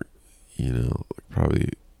trainer, probably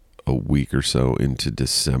a week or so into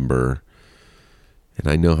December. And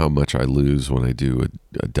I know how much I lose when I do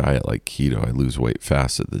a diet like keto. I lose weight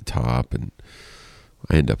fast at the top and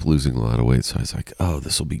I end up losing a lot of weight. So I was like, oh,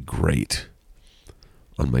 this will be great.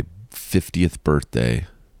 On my 50th birthday,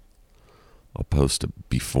 I'll post a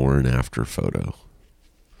before and after photo.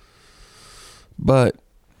 But,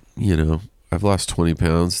 I've lost 20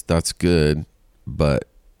 pounds. That's good. But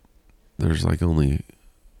there's like only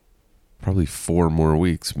probably 4 more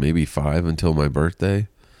weeks, maybe 5 until my birthday.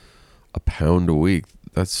 A pound a week.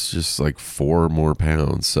 That's just like 4 more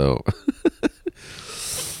pounds. So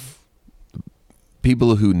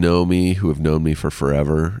people who know me, who have known me for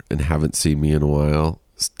forever and haven't seen me in a while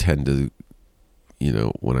tend to,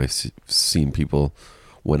 when I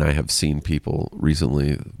have seen people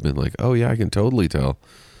recently, been like, oh yeah, I can totally tell.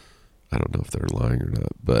 I don't know if they're lying or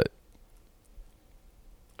not, but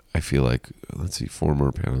I feel like, let's see, 4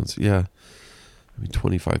 more pounds. Yeah.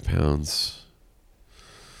 25 pounds.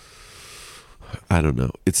 I don't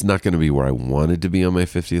know. It's not going to be where I wanted to be on my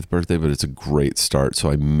 50th birthday, but it's a great start. So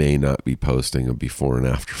I may not be posting a before and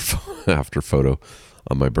after photo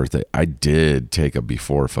on my birthday. I did take a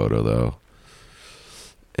before photo though.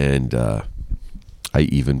 And I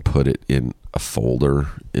even put it in a folder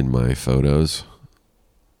in my photos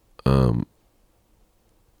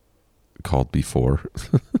called before.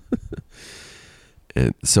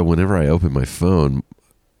 And so whenever I open my phone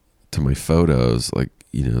to my photos, like,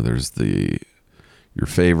 there's your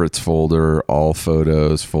favorites folder, all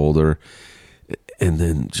photos folder, and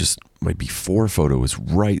then just my before photo is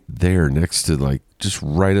right there next to, like, just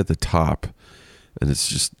right at the top. And it's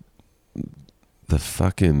just the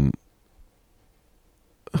fucking,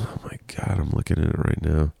 oh my God, I'm looking at it right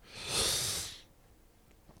now.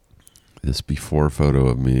 This before photo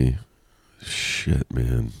of me. Shit,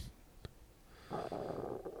 man.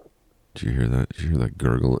 Did you hear that? Did you hear that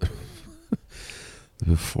gurgle? The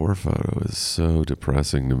before photo is so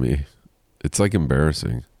depressing to me. It's like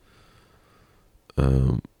embarrassing.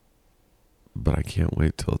 But I can't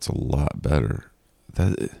wait till it's a lot better.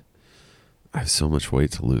 I have so much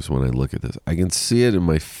weight to lose when I look at this. I can see it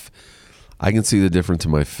in I can see the difference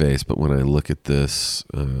in my face, but when I look at this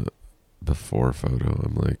before photo,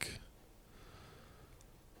 I'm like,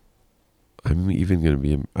 I'm even going to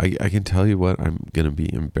be, I can tell you what, I'm going to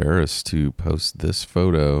be embarrassed to post this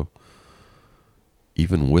photo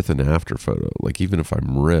even with an after photo. Like, even if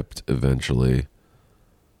I'm ripped eventually,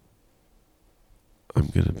 I'm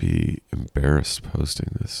going to be embarrassed posting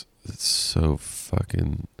this. It's so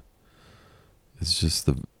fucking, it's just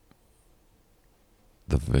the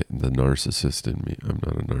narcissist in me. I'm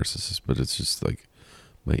not a narcissist, but it's just like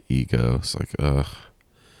my ego. It's like, ugh.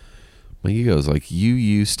 My ego is like, you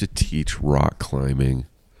used to teach rock climbing.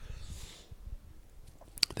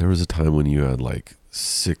 There was a time when you had like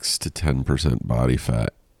 6 to 10% body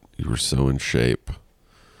fat. You were so in shape.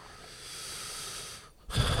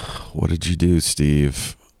 What did you do,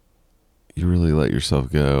 Steve? You really let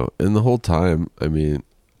yourself go. And the whole time, I mean,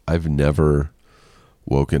 I've never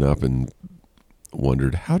woken up and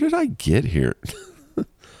wondered, how did I get here?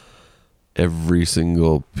 Every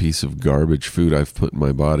single piece of garbage food I've put in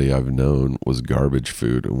my body I've known was garbage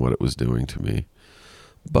food and what it was doing to me.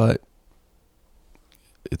 But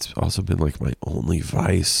it's also been like my only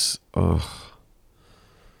vice. Ugh.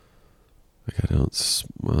 Like,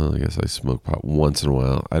 I guess I smoke pot once in a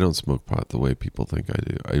while. I don't smoke pot the way people think I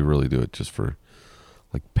do. I really do it just for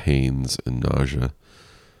like pains and nausea.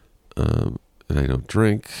 And I don't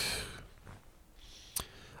drink.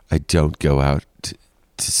 I don't go out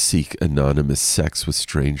to seek anonymous sex with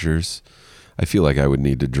strangers. I feel like I would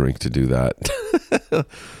need to drink to do that.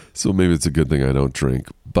 So maybe it's a good thing I don't drink,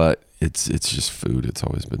 but it's just food. It's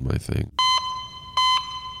always been my thing.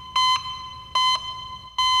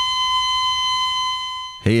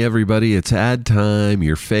 Hey everybody, it's ad time,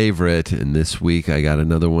 your favorite, and this week I got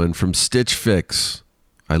another one from Stitch Fix.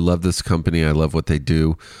 I love this company. I love what they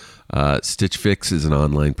do. Stitch Fix is an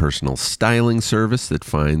online personal styling service that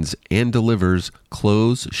finds and delivers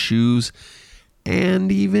clothes, shoes, and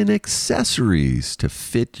even accessories to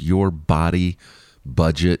fit your body,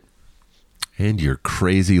 budget, and your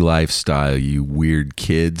crazy lifestyle, you weird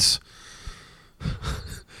kids.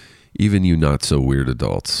 Even you not so weird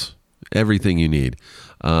adults. Everything you need.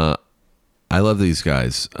 I love these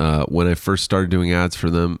guys. When I first started doing ads for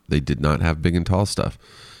them, they did not have big and tall stuff.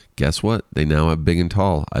 Guess what? They now have big and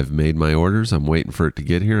tall. I've made my orders. I'm waiting for it to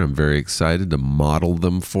get here. I'm very excited to model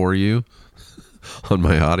them for you on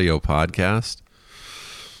my audio podcast.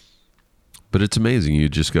 But it's amazing. You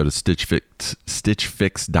just go to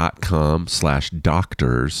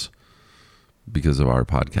stitchfix.com/doctors. Because of our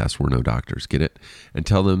podcast, we're no doctors. Get it? And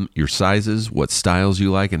tell them your sizes, what styles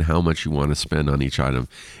you like, and how much you want to spend on each item.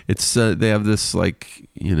 It's they have this, like,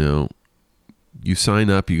 you sign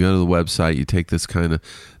up, you go to the website, you take this kind of,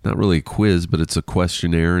 not really a quiz, but it's a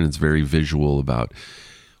questionnaire, and it's very visual about,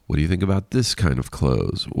 what do you think about this kind of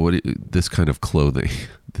clothes? This kind of clothing?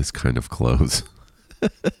 This kind of clothes.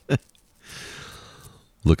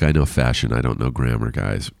 Look, I know fashion. I don't know grammar,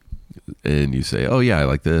 guys. And you say, oh yeah, I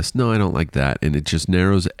like this. No, I don't like that. And it just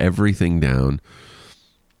narrows everything down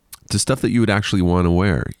to stuff that you would actually want to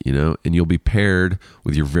wear, and you'll be paired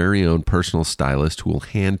with your very own personal stylist who will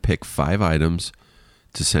handpick 5 items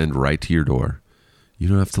to send right to your door. You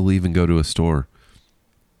don't have to leave and go to a store.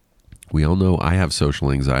 We all know I have social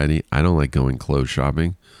anxiety. I don't like going clothes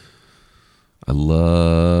shopping. I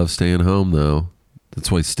love staying home, though.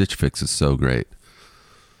 That's why Stitch Fix is so great.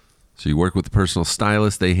 So you work with the personal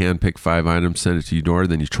stylist, they handpick 5 items, send it to your door,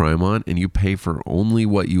 then you try them on, and you pay for only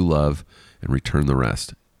what you love and return the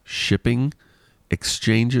rest. Shipping,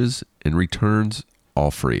 exchanges, and returns, all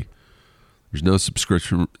free. There's no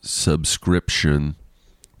subscription.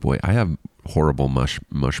 Boy, I have horrible mush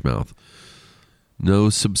mouth. No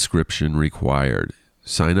subscription required.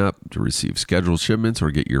 Sign up to receive scheduled shipments or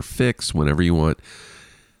get your fix whenever you want.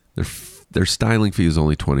 Their styling fee is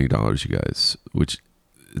only $20, you guys, which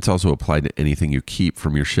it's also applied to anything you keep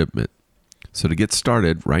from your shipment. So to get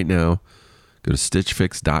started right now, go to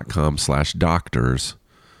stitchfix.com/doctors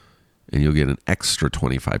and you'll get an extra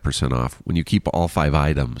 25% off when you keep all 5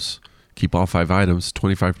 items. Keep all 5 items,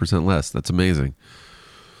 25% less. That's amazing.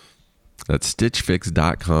 That's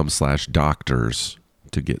stitchfix.com/doctors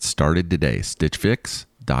to get started today.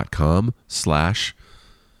 Stitchfix.com/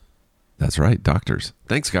 that's right, doctors.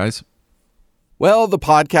 Thanks, guys. Well, the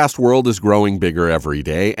podcast world is growing bigger every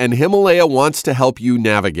day, and Himalaya wants to help you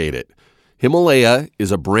navigate it. Himalaya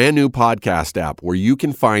is a brand new podcast app where you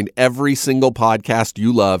can find every single podcast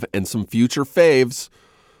you love and some future faves.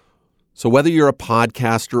 So whether you're a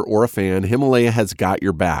podcaster or a fan, Himalaya has got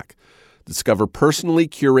your back. Discover personally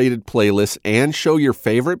curated playlists and show your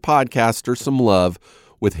favorite podcaster some love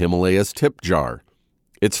with Himalaya's tip jar.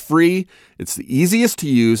 It's free, it's the easiest to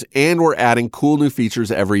use, and we're adding cool new features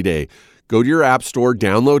every day. Go to your app store,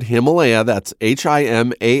 download Himalaya, that's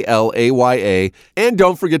Himalaya, and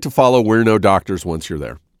don't forget to follow We're No Doctors once you're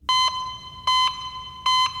there.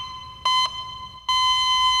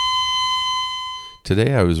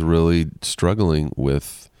 Today I was really struggling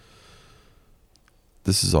with,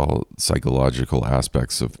 this is all psychological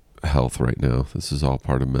aspects of health right now. This is all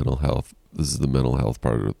part of mental health. This is the mental health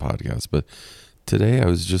part of the podcast. But today I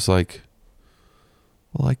was just like,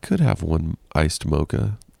 well, I could have one iced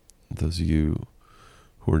mocha. Those of you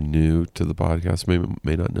who are new to the podcast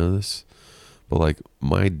may not know this, but like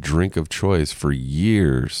my drink of choice for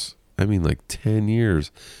years, I mean like 10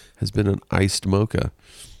 years, has been an iced mocha.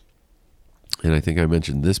 And I think I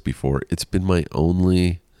mentioned this before. It's been the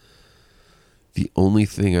only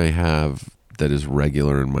thing I have that is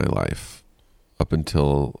regular in my life up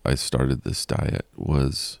until I started this diet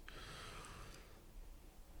was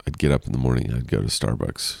I'd get up in the morning, I'd go to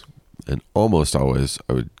Starbucks. And almost always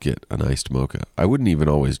I would get an iced mocha. I wouldn't even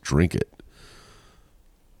always drink it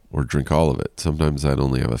or drink all of it. Sometimes I'd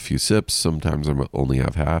only have a few sips. Sometimes I'd only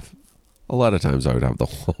have half. A lot of times I would have the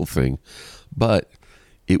whole thing. But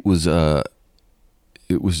it was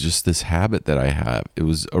just this habit that I have. It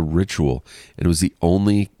was a ritual. And it was the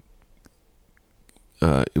only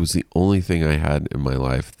thing I had in my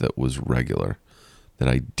life that was regular, that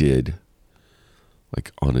I did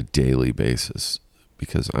like on a daily basis.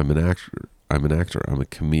 Because I'm an actor, I'm a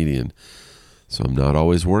comedian, so I'm not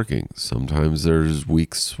always working. Sometimes there's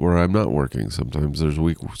weeks where I'm not working. Sometimes there's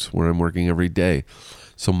weeks where I'm working every day.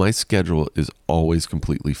 So my schedule is always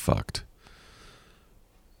completely fucked.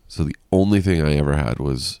 So the only thing I ever had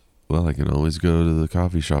was, well, I can always go to the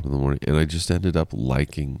coffee shop in the morning. And I just ended up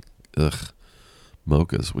liking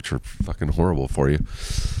mochas, which are fucking horrible for you.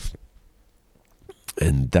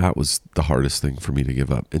 And that was the hardest thing for me to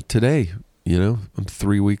give up. And today, I'm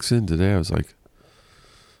 3 weeks in. Today I was like,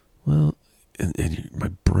 well, and my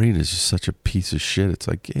brain is just such a piece of shit. It's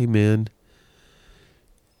like, hey man,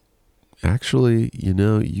 actually,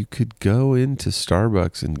 you could go into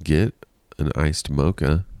Starbucks and get an iced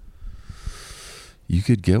mocha. You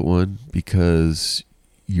could get one because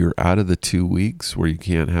you're out of the 2 weeks where you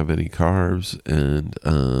can't have any carbs. And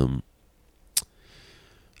I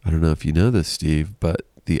don't know if you know this, Steve, but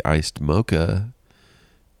the iced mocha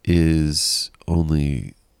is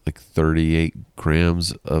only like 38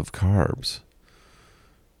 grams of carbs.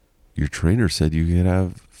 Your trainer said you could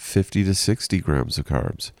have 50 to 60 grams of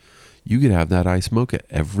carbs. You could have that iced mocha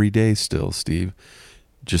every day still, Steve.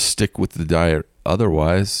 Just stick with the diet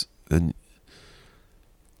otherwise. And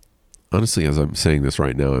honestly, as I'm saying this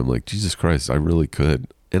right now, I'm like, Jesus Christ, I really could.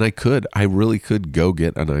 And I really could go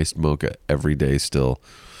get an iced mocha every day still.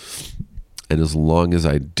 And as long as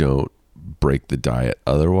I don't break the diet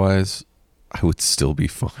otherwise, I would still be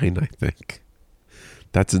fine, I think.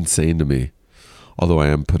 That's insane to me. Although I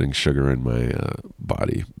am putting sugar in my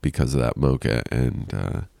body because of that mocha,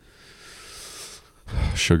 and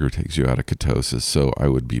sugar takes you out of ketosis, so I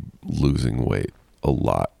would be losing weight a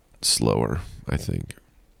lot slower, I think.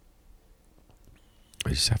 I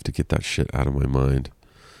just have to get that shit out of my mind.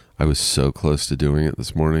 I was so close to doing it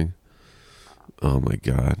this morning. Oh my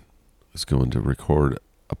God. I was going to record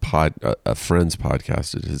a friend's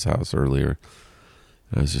podcast at his house earlier.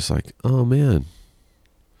 And I was just like, oh man,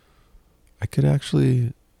 I could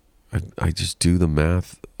actually, I just do the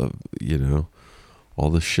math of, all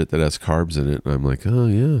the shit that has carbs in it. And I'm like, oh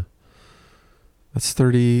yeah, that's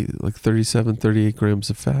 37, 38 grams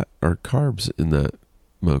of fat or carbs in that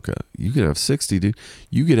mocha. You could have 60, dude.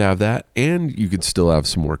 You could have that and you could still have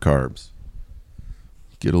some more carbs.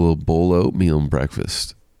 Get a little bowl of oatmeal at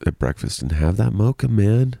breakfast and have that mocha,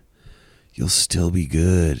 man. You'll still be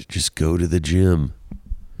good. Just go to the gym.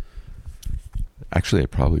 Actually, I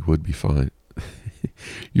probably would be fine.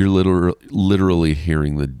 You're literally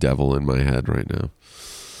hearing the devil in my head right now.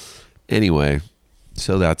 Anyway,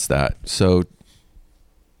 so that's that. So,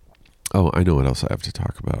 I know what else I have to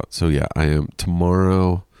talk about. So yeah, I am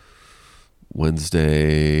tomorrow,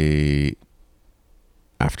 Wednesday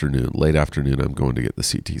afternoon, late afternoon, I'm going to get the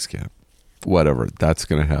CT scan. Whatever, that's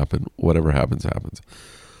going to happen. Whatever happens, happens.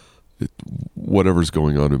 Whatever's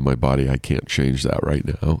going on in my body, I can't change that right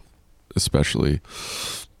now, especially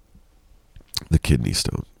the kidney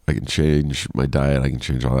stone. I can change my diet, I can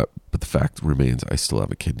change all that, but the fact remains I still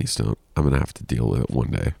have a kidney stone. I'm going to have to deal with it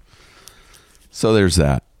one day. So there's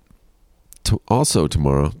that. Also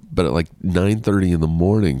tomorrow, but at like 9:30 in the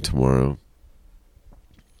morning tomorrow,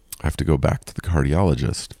 I have to go back to the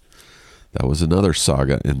cardiologist. That was another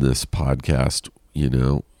saga in this podcast.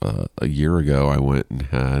 A year ago, I went and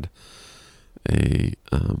had a,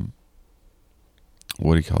 a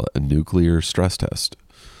nuclear stress test,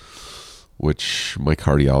 which my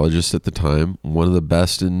cardiologist at the time, one of the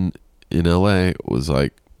best in LA, was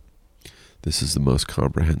like, this is the most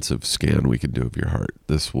comprehensive scan we can do of your heart.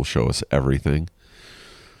 This will show us everything.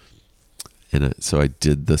 And so I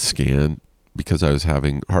did the scan because I was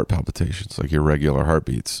having heart palpitations, like irregular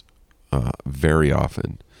heartbeats, very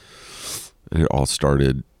often. And it all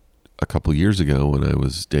started a couple years ago when I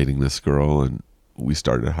was dating this girl and we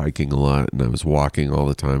started hiking a lot and I was walking all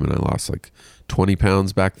the time and I lost like 20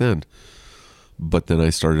 pounds back then. But then I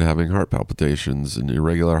started having heart palpitations and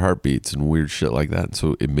irregular heartbeats and weird shit like that. And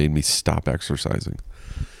so it made me stop exercising.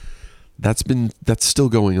 That's still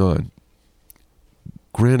going on.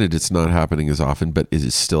 Granted, it's not happening as often, but it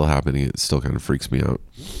is still happening. It still kind of freaks me out.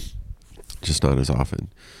 Just not as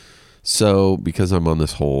often. So because I'm on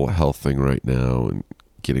this whole health thing right now and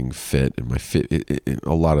getting fit, and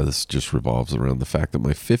a lot of this just revolves around the fact that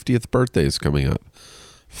my 50th birthday is coming up,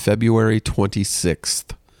 February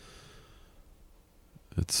 26th.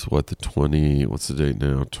 It's what's the date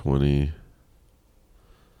now? 20.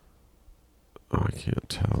 Oh, I can't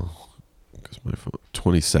tell because my phone.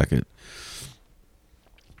 22nd.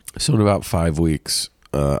 So in about 5 weeks,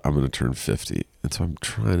 I'm going to turn 50. And so I'm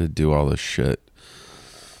trying to do all this shit.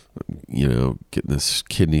 Getting this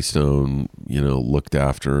kidney stone, looked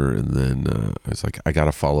after. And then I was like, I got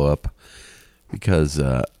to follow up because,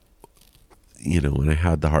 when I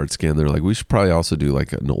had the heart scan, they're like, we should probably also do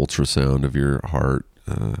like an ultrasound of your heart.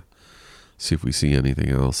 See if we see anything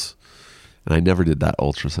else. And I never did that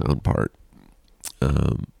ultrasound part.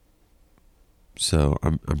 So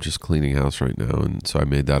I'm just cleaning house right now. And so I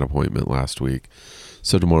made that appointment last week.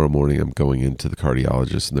 So tomorrow morning I'm going into the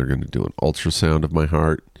cardiologist and they're going to do an ultrasound of my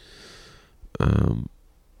heart.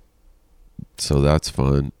 So that's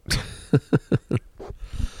fun.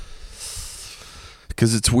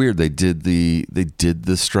 Because it's weird. They did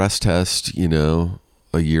the stress test,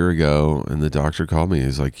 a year ago, and the doctor called me.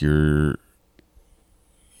 He's like, your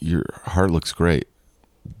heart looks great.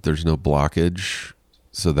 There's no blockage,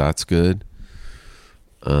 so that's good.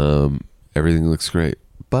 Everything looks great.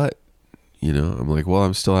 But, I'm like, well,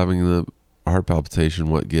 I'm still having the heart palpitation.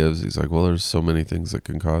 What gives? He's like, well, there's so many things that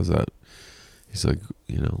can cause that. He's like,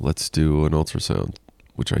 let's do an ultrasound,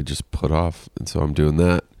 which I just put off. And so I'm doing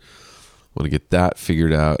that. I want to get that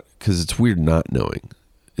figured out, because it's weird not knowing.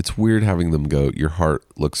 It's weird having them go, your heart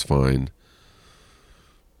looks fine,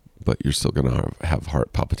 but you're still going to have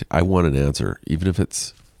heart palpitation. I want an answer, even if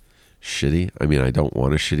it's shitty. I mean, I don't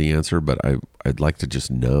want a shitty answer, but I'd like to just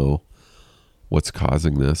know what's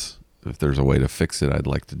causing this. If there's a way to fix it, I'd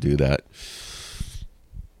like to do that.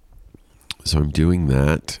 So I'm doing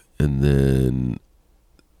that. And then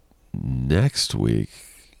next week,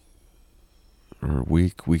 or a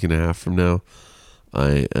week and a half from now,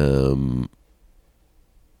 I am,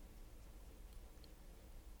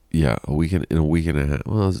 in a week and a half,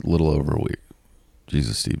 well, it's a little over a week.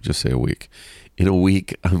 Jesus, Steve, just say a week. In a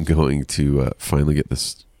week, I'm going to finally get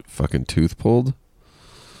this fucking tooth pulled.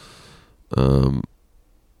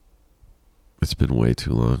 It's been way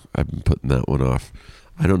too long. I've been putting that one off.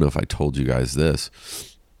 I don't know if I told you guys this.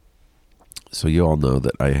 So you all know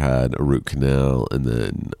that I had a root canal, and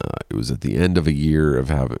then it was at the end of a year of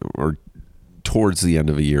having, or towards the end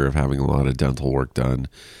of a year of having a lot of dental work done.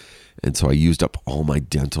 And so I used up all my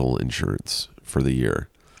dental insurance for the year.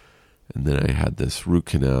 And then I had this root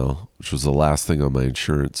canal, which was the last thing on my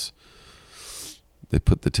insurance. They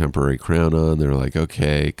put the temporary crown on. They're like,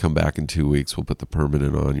 okay, come back in 2 weeks. We'll put the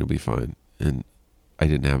permanent on. You'll be fine. And I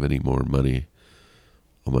didn't have any more money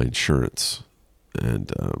on my insurance.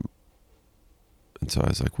 And so I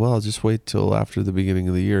was like, well, I'll just wait till after the beginning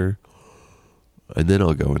of the year, and then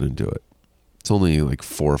I'll go in and do it. It's only like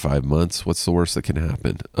 4 or 5 months. What's the worst that can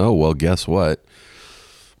happen? Oh, well, guess what?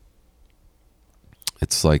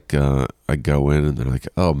 It's like I go in and they're like,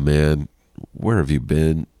 oh, man, where have you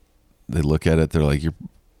been? They look at it. They're like, your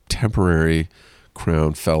temporary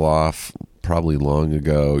crown fell off probably long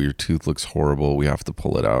ago. Your tooth looks horrible. We have to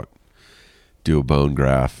pull it out, do a bone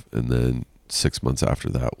graft, and then 6 months after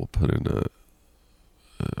that, we'll put in a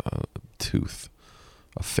tooth,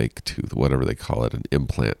 a fake tooth, whatever they call it, an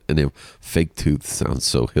implant. And fake tooth sounds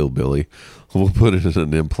so hillbilly. We'll put it in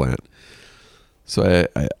an implant. So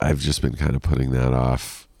I've just been kind of putting that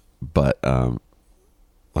off. But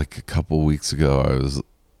like a couple weeks ago, I was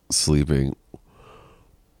sleeping,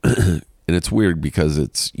 and it's weird because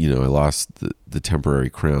it's, I lost the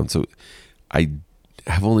temporary crown. So I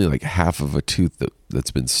have only like half of a tooth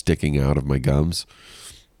that's been sticking out of my gums,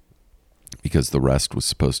 because the rest was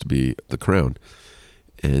supposed to be the crown.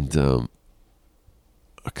 And a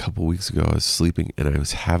couple weeks ago, I was sleeping, and I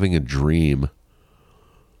was having a dream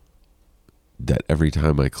that every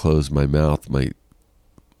time I closed my mouth, my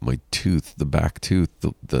tooth, the back tooth,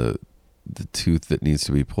 the tooth that needs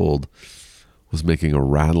to be pulled, was making a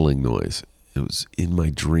rattling noise. It was in my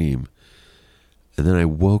dream. And then I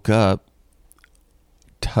woke up,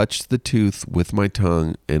 touched the tooth with my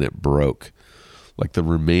tongue, and it broke. Like the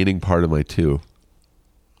remaining part of my tooth,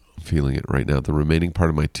 I'm feeling it right now. The remaining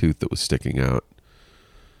part of my tooth that was sticking out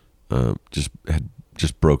just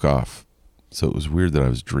broke off. So it was weird that I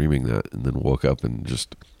was dreaming that, and then woke up and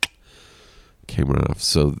just came right off.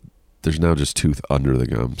 So there's now just tooth under the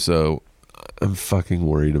gum. So I'm fucking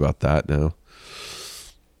worried about that now.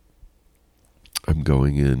 I'm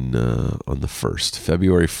going in on the 1st,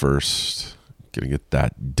 February 1st. Gonna get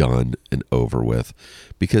that done and over with,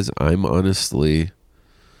 because I'm honestly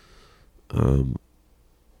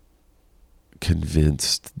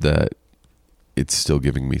convinced that it's still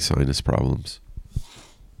giving me sinus problems.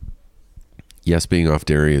 Yes, being off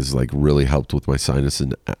dairy has like really helped with my sinuses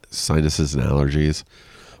and allergies,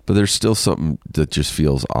 but there's still something that just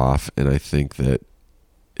feels off, and I think that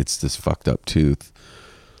it's this fucked up tooth,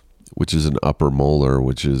 which is an upper molar,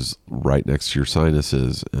 which is right next to your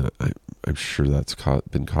sinuses, and I'm sure that's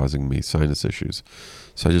been causing me sinus issues.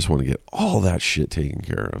 So I just want to get all that shit taken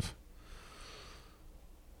care of.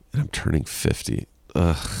 And I'm turning 50.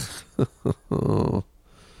 Yeah,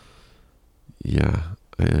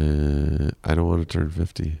 I don't want to turn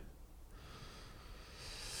 50.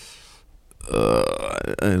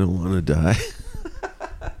 I don't want to die.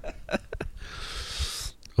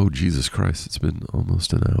 Oh, Jesus Christ, it's been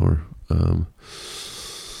almost an hour.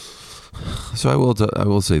 So I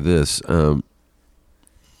will say this. My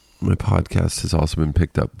podcast has also been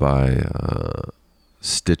picked up by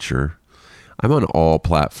Stitcher. I'm on all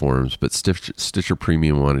platforms, but Stitcher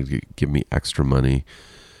Premium wanted to give me extra money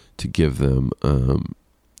to give them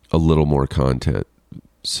a little more content,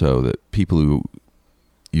 so that people who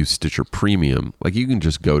use Stitcher Premium, like you can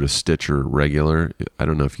just go to Stitcher regular. I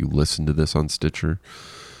don't know if you listen to this on Stitcher.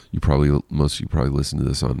 Most of you probably listen to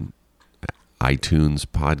this on iTunes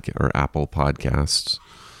podcast or Apple Podcasts.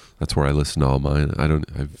 That's where I listen to all mine.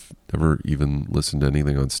 I've never even listened to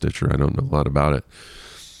anything on Stitcher. I don't know a lot about it,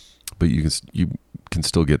 but you can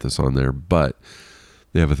still get this on there. But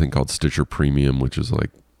they have a thing called Stitcher Premium, which is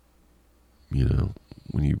like,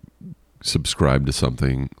 when you subscribe to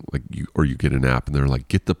something, like you get an app and they're like,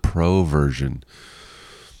 get the pro version.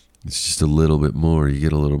 It's just a little bit more. You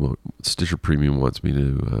get a little more. Stitcher Premium wants me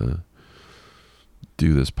to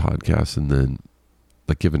do this podcast and then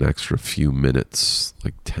like give an extra few minutes,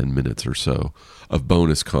 like 10 minutes or so of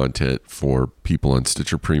bonus content for people on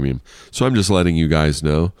Stitcher Premium. So I'm just letting you guys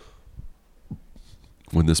know,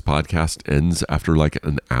 when this podcast ends after like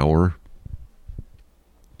an hour,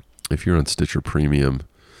 if you're on Stitcher Premium,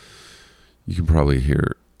 you can probably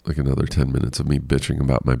hear like another 10 minutes of me bitching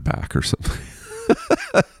about my back or something.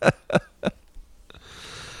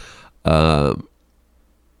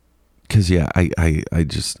 Cause yeah, I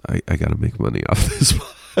got to make money off this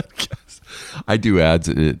podcast. I do ads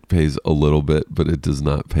and it pays a little bit, but it does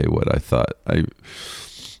not pay what I thought.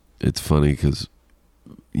 It's funny cause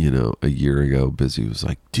a year ago, Busy was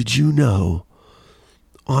like, did you know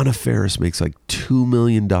Anna Faris makes like $2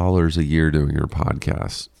 million a year doing her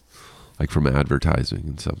podcast, like from advertising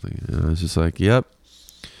and something. And I was just like, yep,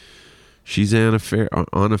 she's Anna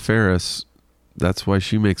Faris. That's why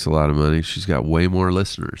she makes a lot of money. She's got way more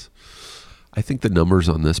listeners. I think the numbers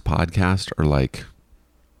on this podcast are like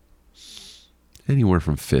anywhere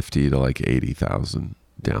from 50 to like 80,000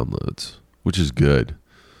 downloads, which is good.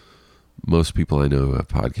 Most people I know who have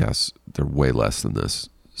podcasts, they're way less than this.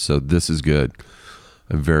 So this is good.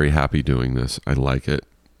 I'm very happy doing this. I like it.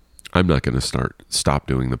 I'm not going to stop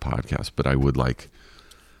doing the podcast, but I would like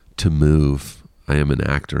to move. I am an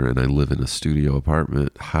actor and I live in a studio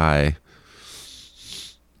apartment. Hi.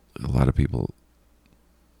 A lot of people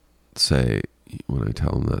say, when I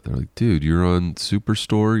tell them that, they're like, dude, you're on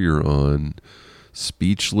Superstore, you're on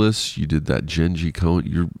Speechless, you did that Genji Cohen,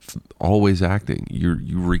 you're always acting. You're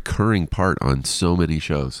recurring part on so many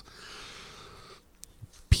shows.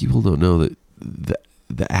 People don't know that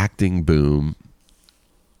the acting boom,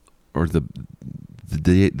 or the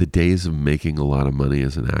days of making a lot of money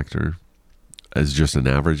as an actor, as just an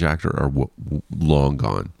average actor, are long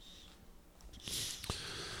gone.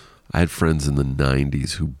 I had friends in the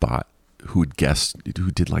 90s who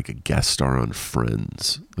did like a guest star on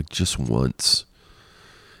Friends, like just once,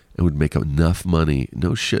 and would make enough money,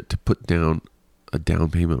 no shit, to put down a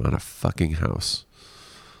down payment on a fucking house,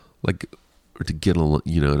 like, or to get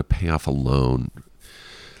to pay off a loan.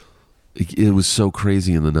 It was so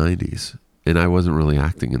crazy in the 90s, and I wasn't really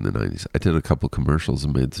acting in the 90s. I did a couple commercials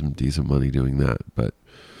and made some decent money doing that, but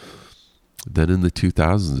then in the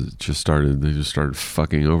 2000s, they just started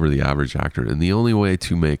fucking over the average actor. And the only way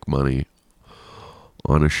to make money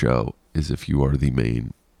on a show is if you are in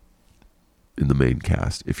the main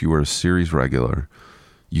cast. If you are a series regular,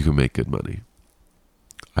 you can make good money.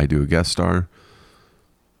 I do a guest star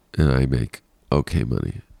and I make okay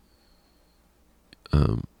money.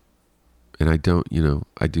 And I don't,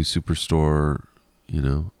 I do Superstore,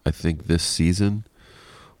 I think this season,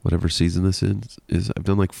 whatever season this is I've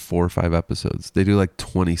done like 4 or 5 episodes. They do like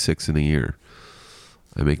 26 in a year.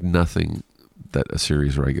 I make nothing that a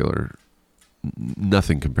series regular,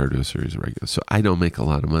 nothing compared to a series regular. So I don't make a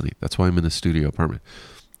lot of money. That's why I'm in a studio apartment.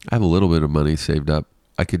 I have a little bit of money saved up.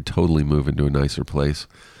 I could totally move into a nicer place,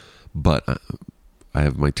 but I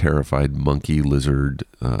have my terrified monkey lizard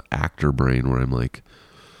actor brain where I'm like,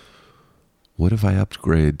 what if I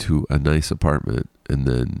upgrade to a nice apartment and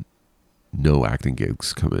then no acting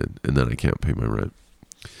gigs come in and then I can't pay my rent?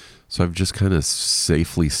 So I've just kind of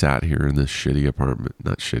safely sat here in this shitty apartment.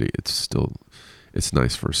 Not shitty. It's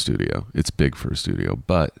nice for a studio. It's big for a studio,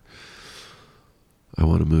 but I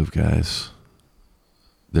want to move, guys.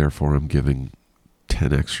 Therefore, I'm giving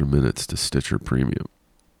 10 extra minutes to Stitcher Premium.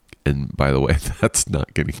 And by the way, that's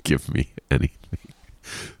not going to give me anything.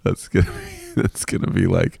 That's going to be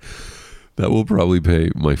like, that will probably pay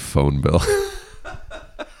my phone bill.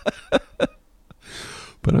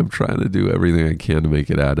 But I'm trying to do everything I can to make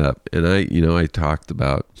it add up. And I talked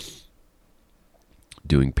about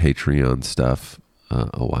doing Patreon stuff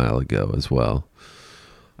a while ago as well.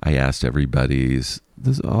 I asked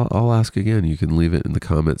I'll ask again. You can leave it in the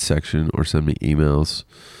comments section or send me emails.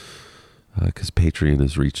 because Patreon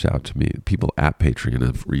has reached out to me. People at Patreon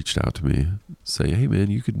have reached out to me saying, hey man,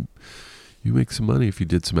 you make some money if you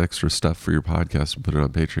did some extra stuff for your podcast and put it on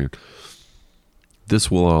Patreon. This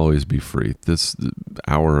will always be free. This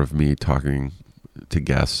hour of me talking to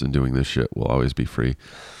guests and doing this shit will always be free.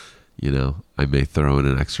 You know, I may throw in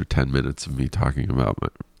an extra 10 minutes of me talking about,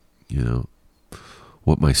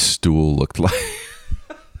 what my stool looked like.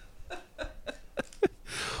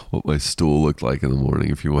 What my stool looked like in the morning,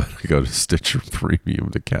 if you want to go to Stitcher Premium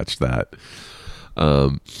to catch that.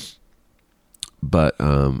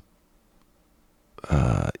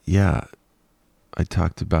 Yeah, I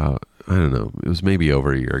talked about, I don't know, it was maybe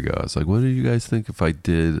over a year ago. I was like, what do you guys think if I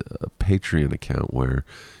did a Patreon account where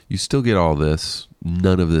you still get all this,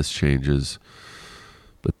 none of this changes,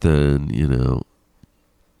 but then,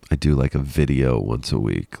 I do like a video once a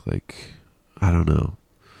week. Like, I don't know.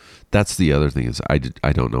 That's the other thing is I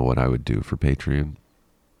don't know what I would do for Patreon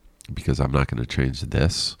because I'm not going to change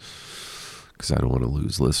this because I don't want to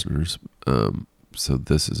lose listeners. So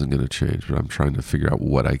this isn't going to change, but I'm trying to figure out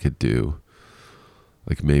what I could do.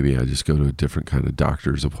 Like maybe I just go to a different kind of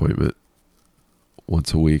doctor's appointment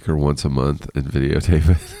once a week or once a month and videotape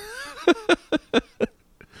it.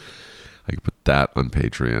 I could put that on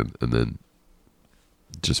Patreon and then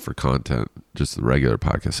just for content, just the regular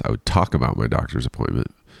podcast, I would talk about my doctor's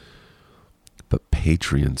appointment. But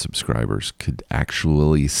Patreon subscribers could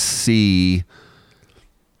actually see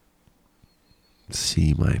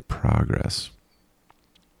my progress.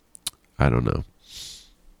 I don't know.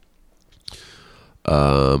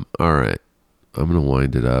 All right. I'm going to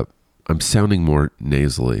wind it up. I'm sounding more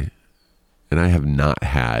nasally, and I have not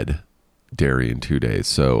had dairy in 2 days.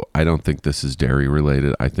 So I don't think this is dairy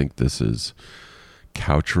related. I think this is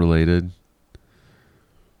couch related.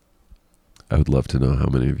 I would love to know how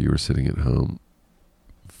many of you are sitting at home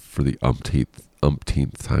for the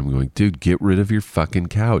umpteenth time going, dude, get rid of your fucking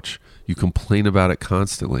couch. You complain about it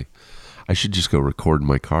constantly. I should just go record in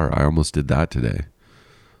my car. I almost did that today.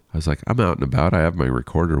 I was like, I'm out and about. I have my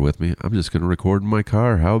recorder with me. I'm just going to record in my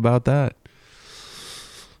car. How about that?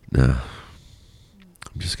 Nah.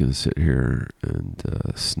 I'm just going to sit here and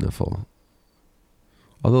sniffle.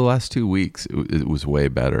 Although the last 2 weeks, it was way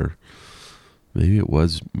better. Maybe it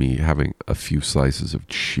was me having a few slices of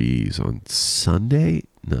cheese on Sunday.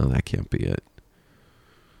 No, that can't be it.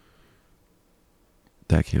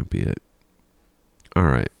 That can't be it. All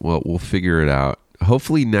right. Well, we'll figure it out.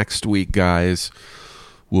 Hopefully next week, guys,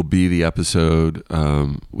 will be the episode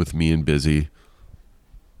with me and Busy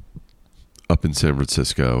up in San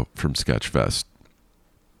Francisco from Sketchfest.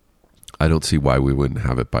 I don't see why we wouldn't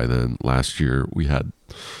have it by then. Last year, we had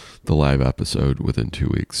the live episode within 2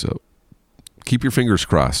 weeks, so keep your fingers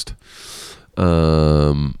crossed.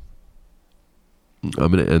 I'm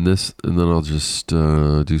going to end this, and then I'll just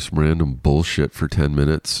do some random bullshit for 10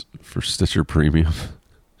 minutes for Stitcher Premium.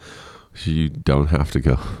 You don't have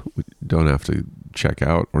to check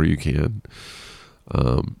out, or you can.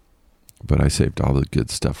 But I saved all the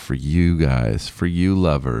good stuff for you guys, for you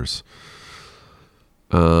lovers.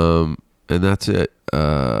 And that's it.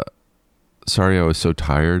 Sorry I was so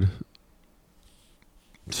tired.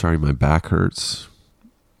 Sorry my back hurts.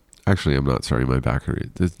 Actually, I'm not sorry my back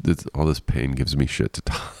hurts. All this pain gives me shit to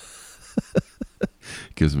talk.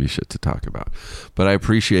 Gives me shit to talk about. But I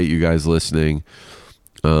appreciate you guys listening.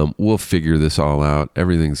 We'll figure this all out.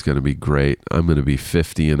 Everything's going to be great. I'm going to be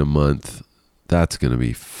 50 in a month. That's going to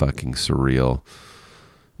be fucking surreal.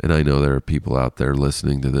 And I know there are people out there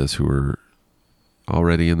listening to this who are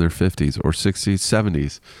already in their 50s or 60s,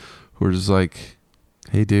 70s, who are just like,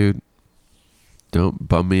 hey, dude, don't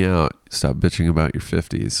bum me out. Stop bitching about your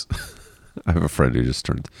 50s. I have a friend who just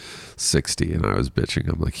turned 60 and I was bitching.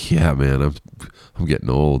 I'm like, yeah, man, I'm getting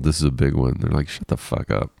old. This is a big one. They're like, shut the fuck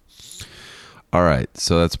up. All right.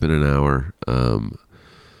 So that's been an hour.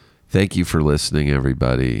 Thank you for listening,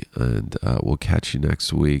 everybody. And we'll catch you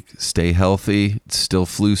next week. Stay healthy. It's still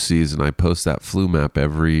flu season. I post that flu map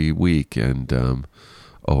every week. And,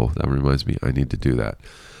 that reminds me, I need to do that.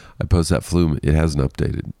 I post that flu. It hasn't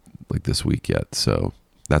updated like this week yet. So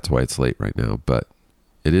that's why it's late right now. But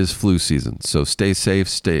it is flu season. So stay safe.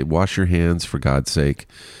 Wash your hands for God's sake.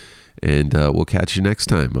 And we'll catch you next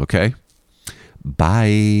time. Okay.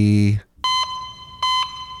 Bye.